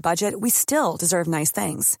we're on a budget, we still deserve nice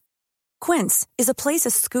things. Quince is a place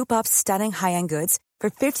to scoop up stunning high-end goods for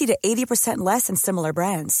 50 to 80% less than similar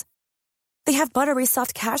brands. They have buttery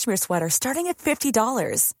soft cashmere sweaters starting at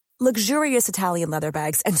 $50, luxurious Italian leather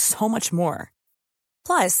bags, and so much more.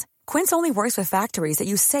 Plus, Quince only works with factories that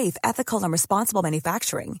use safe, ethical, and responsible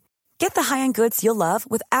manufacturing. Get the high-end goods you'll love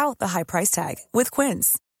without the high price tag with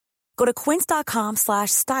Quince. Go to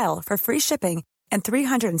quince.com/style for free shipping and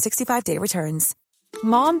 365-day returns.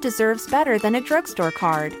 Mom deserves better than a drugstore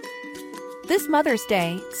card. This Mother's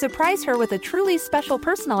Day, surprise her with a truly special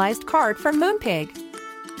personalized card from Moonpig.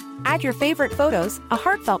 Add your favorite photos, a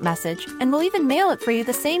heartfelt message, and we'll even mail it for you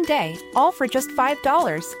the same day, all for just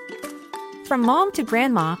 $5. From mom to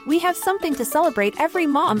grandma, we have something to celebrate every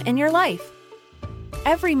mom in your life.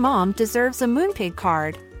 Every mom deserves a Moonpig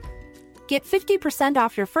card. Get 50%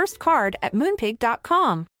 off your first card at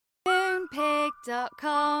moonpig.com.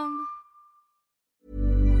 Moonpig.com.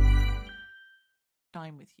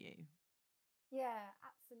 Time with you. Yeah,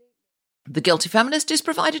 absolutely. The Guilty Feminist is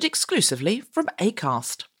provided exclusively from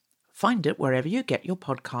Acast. Find it wherever you get your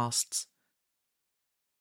podcasts.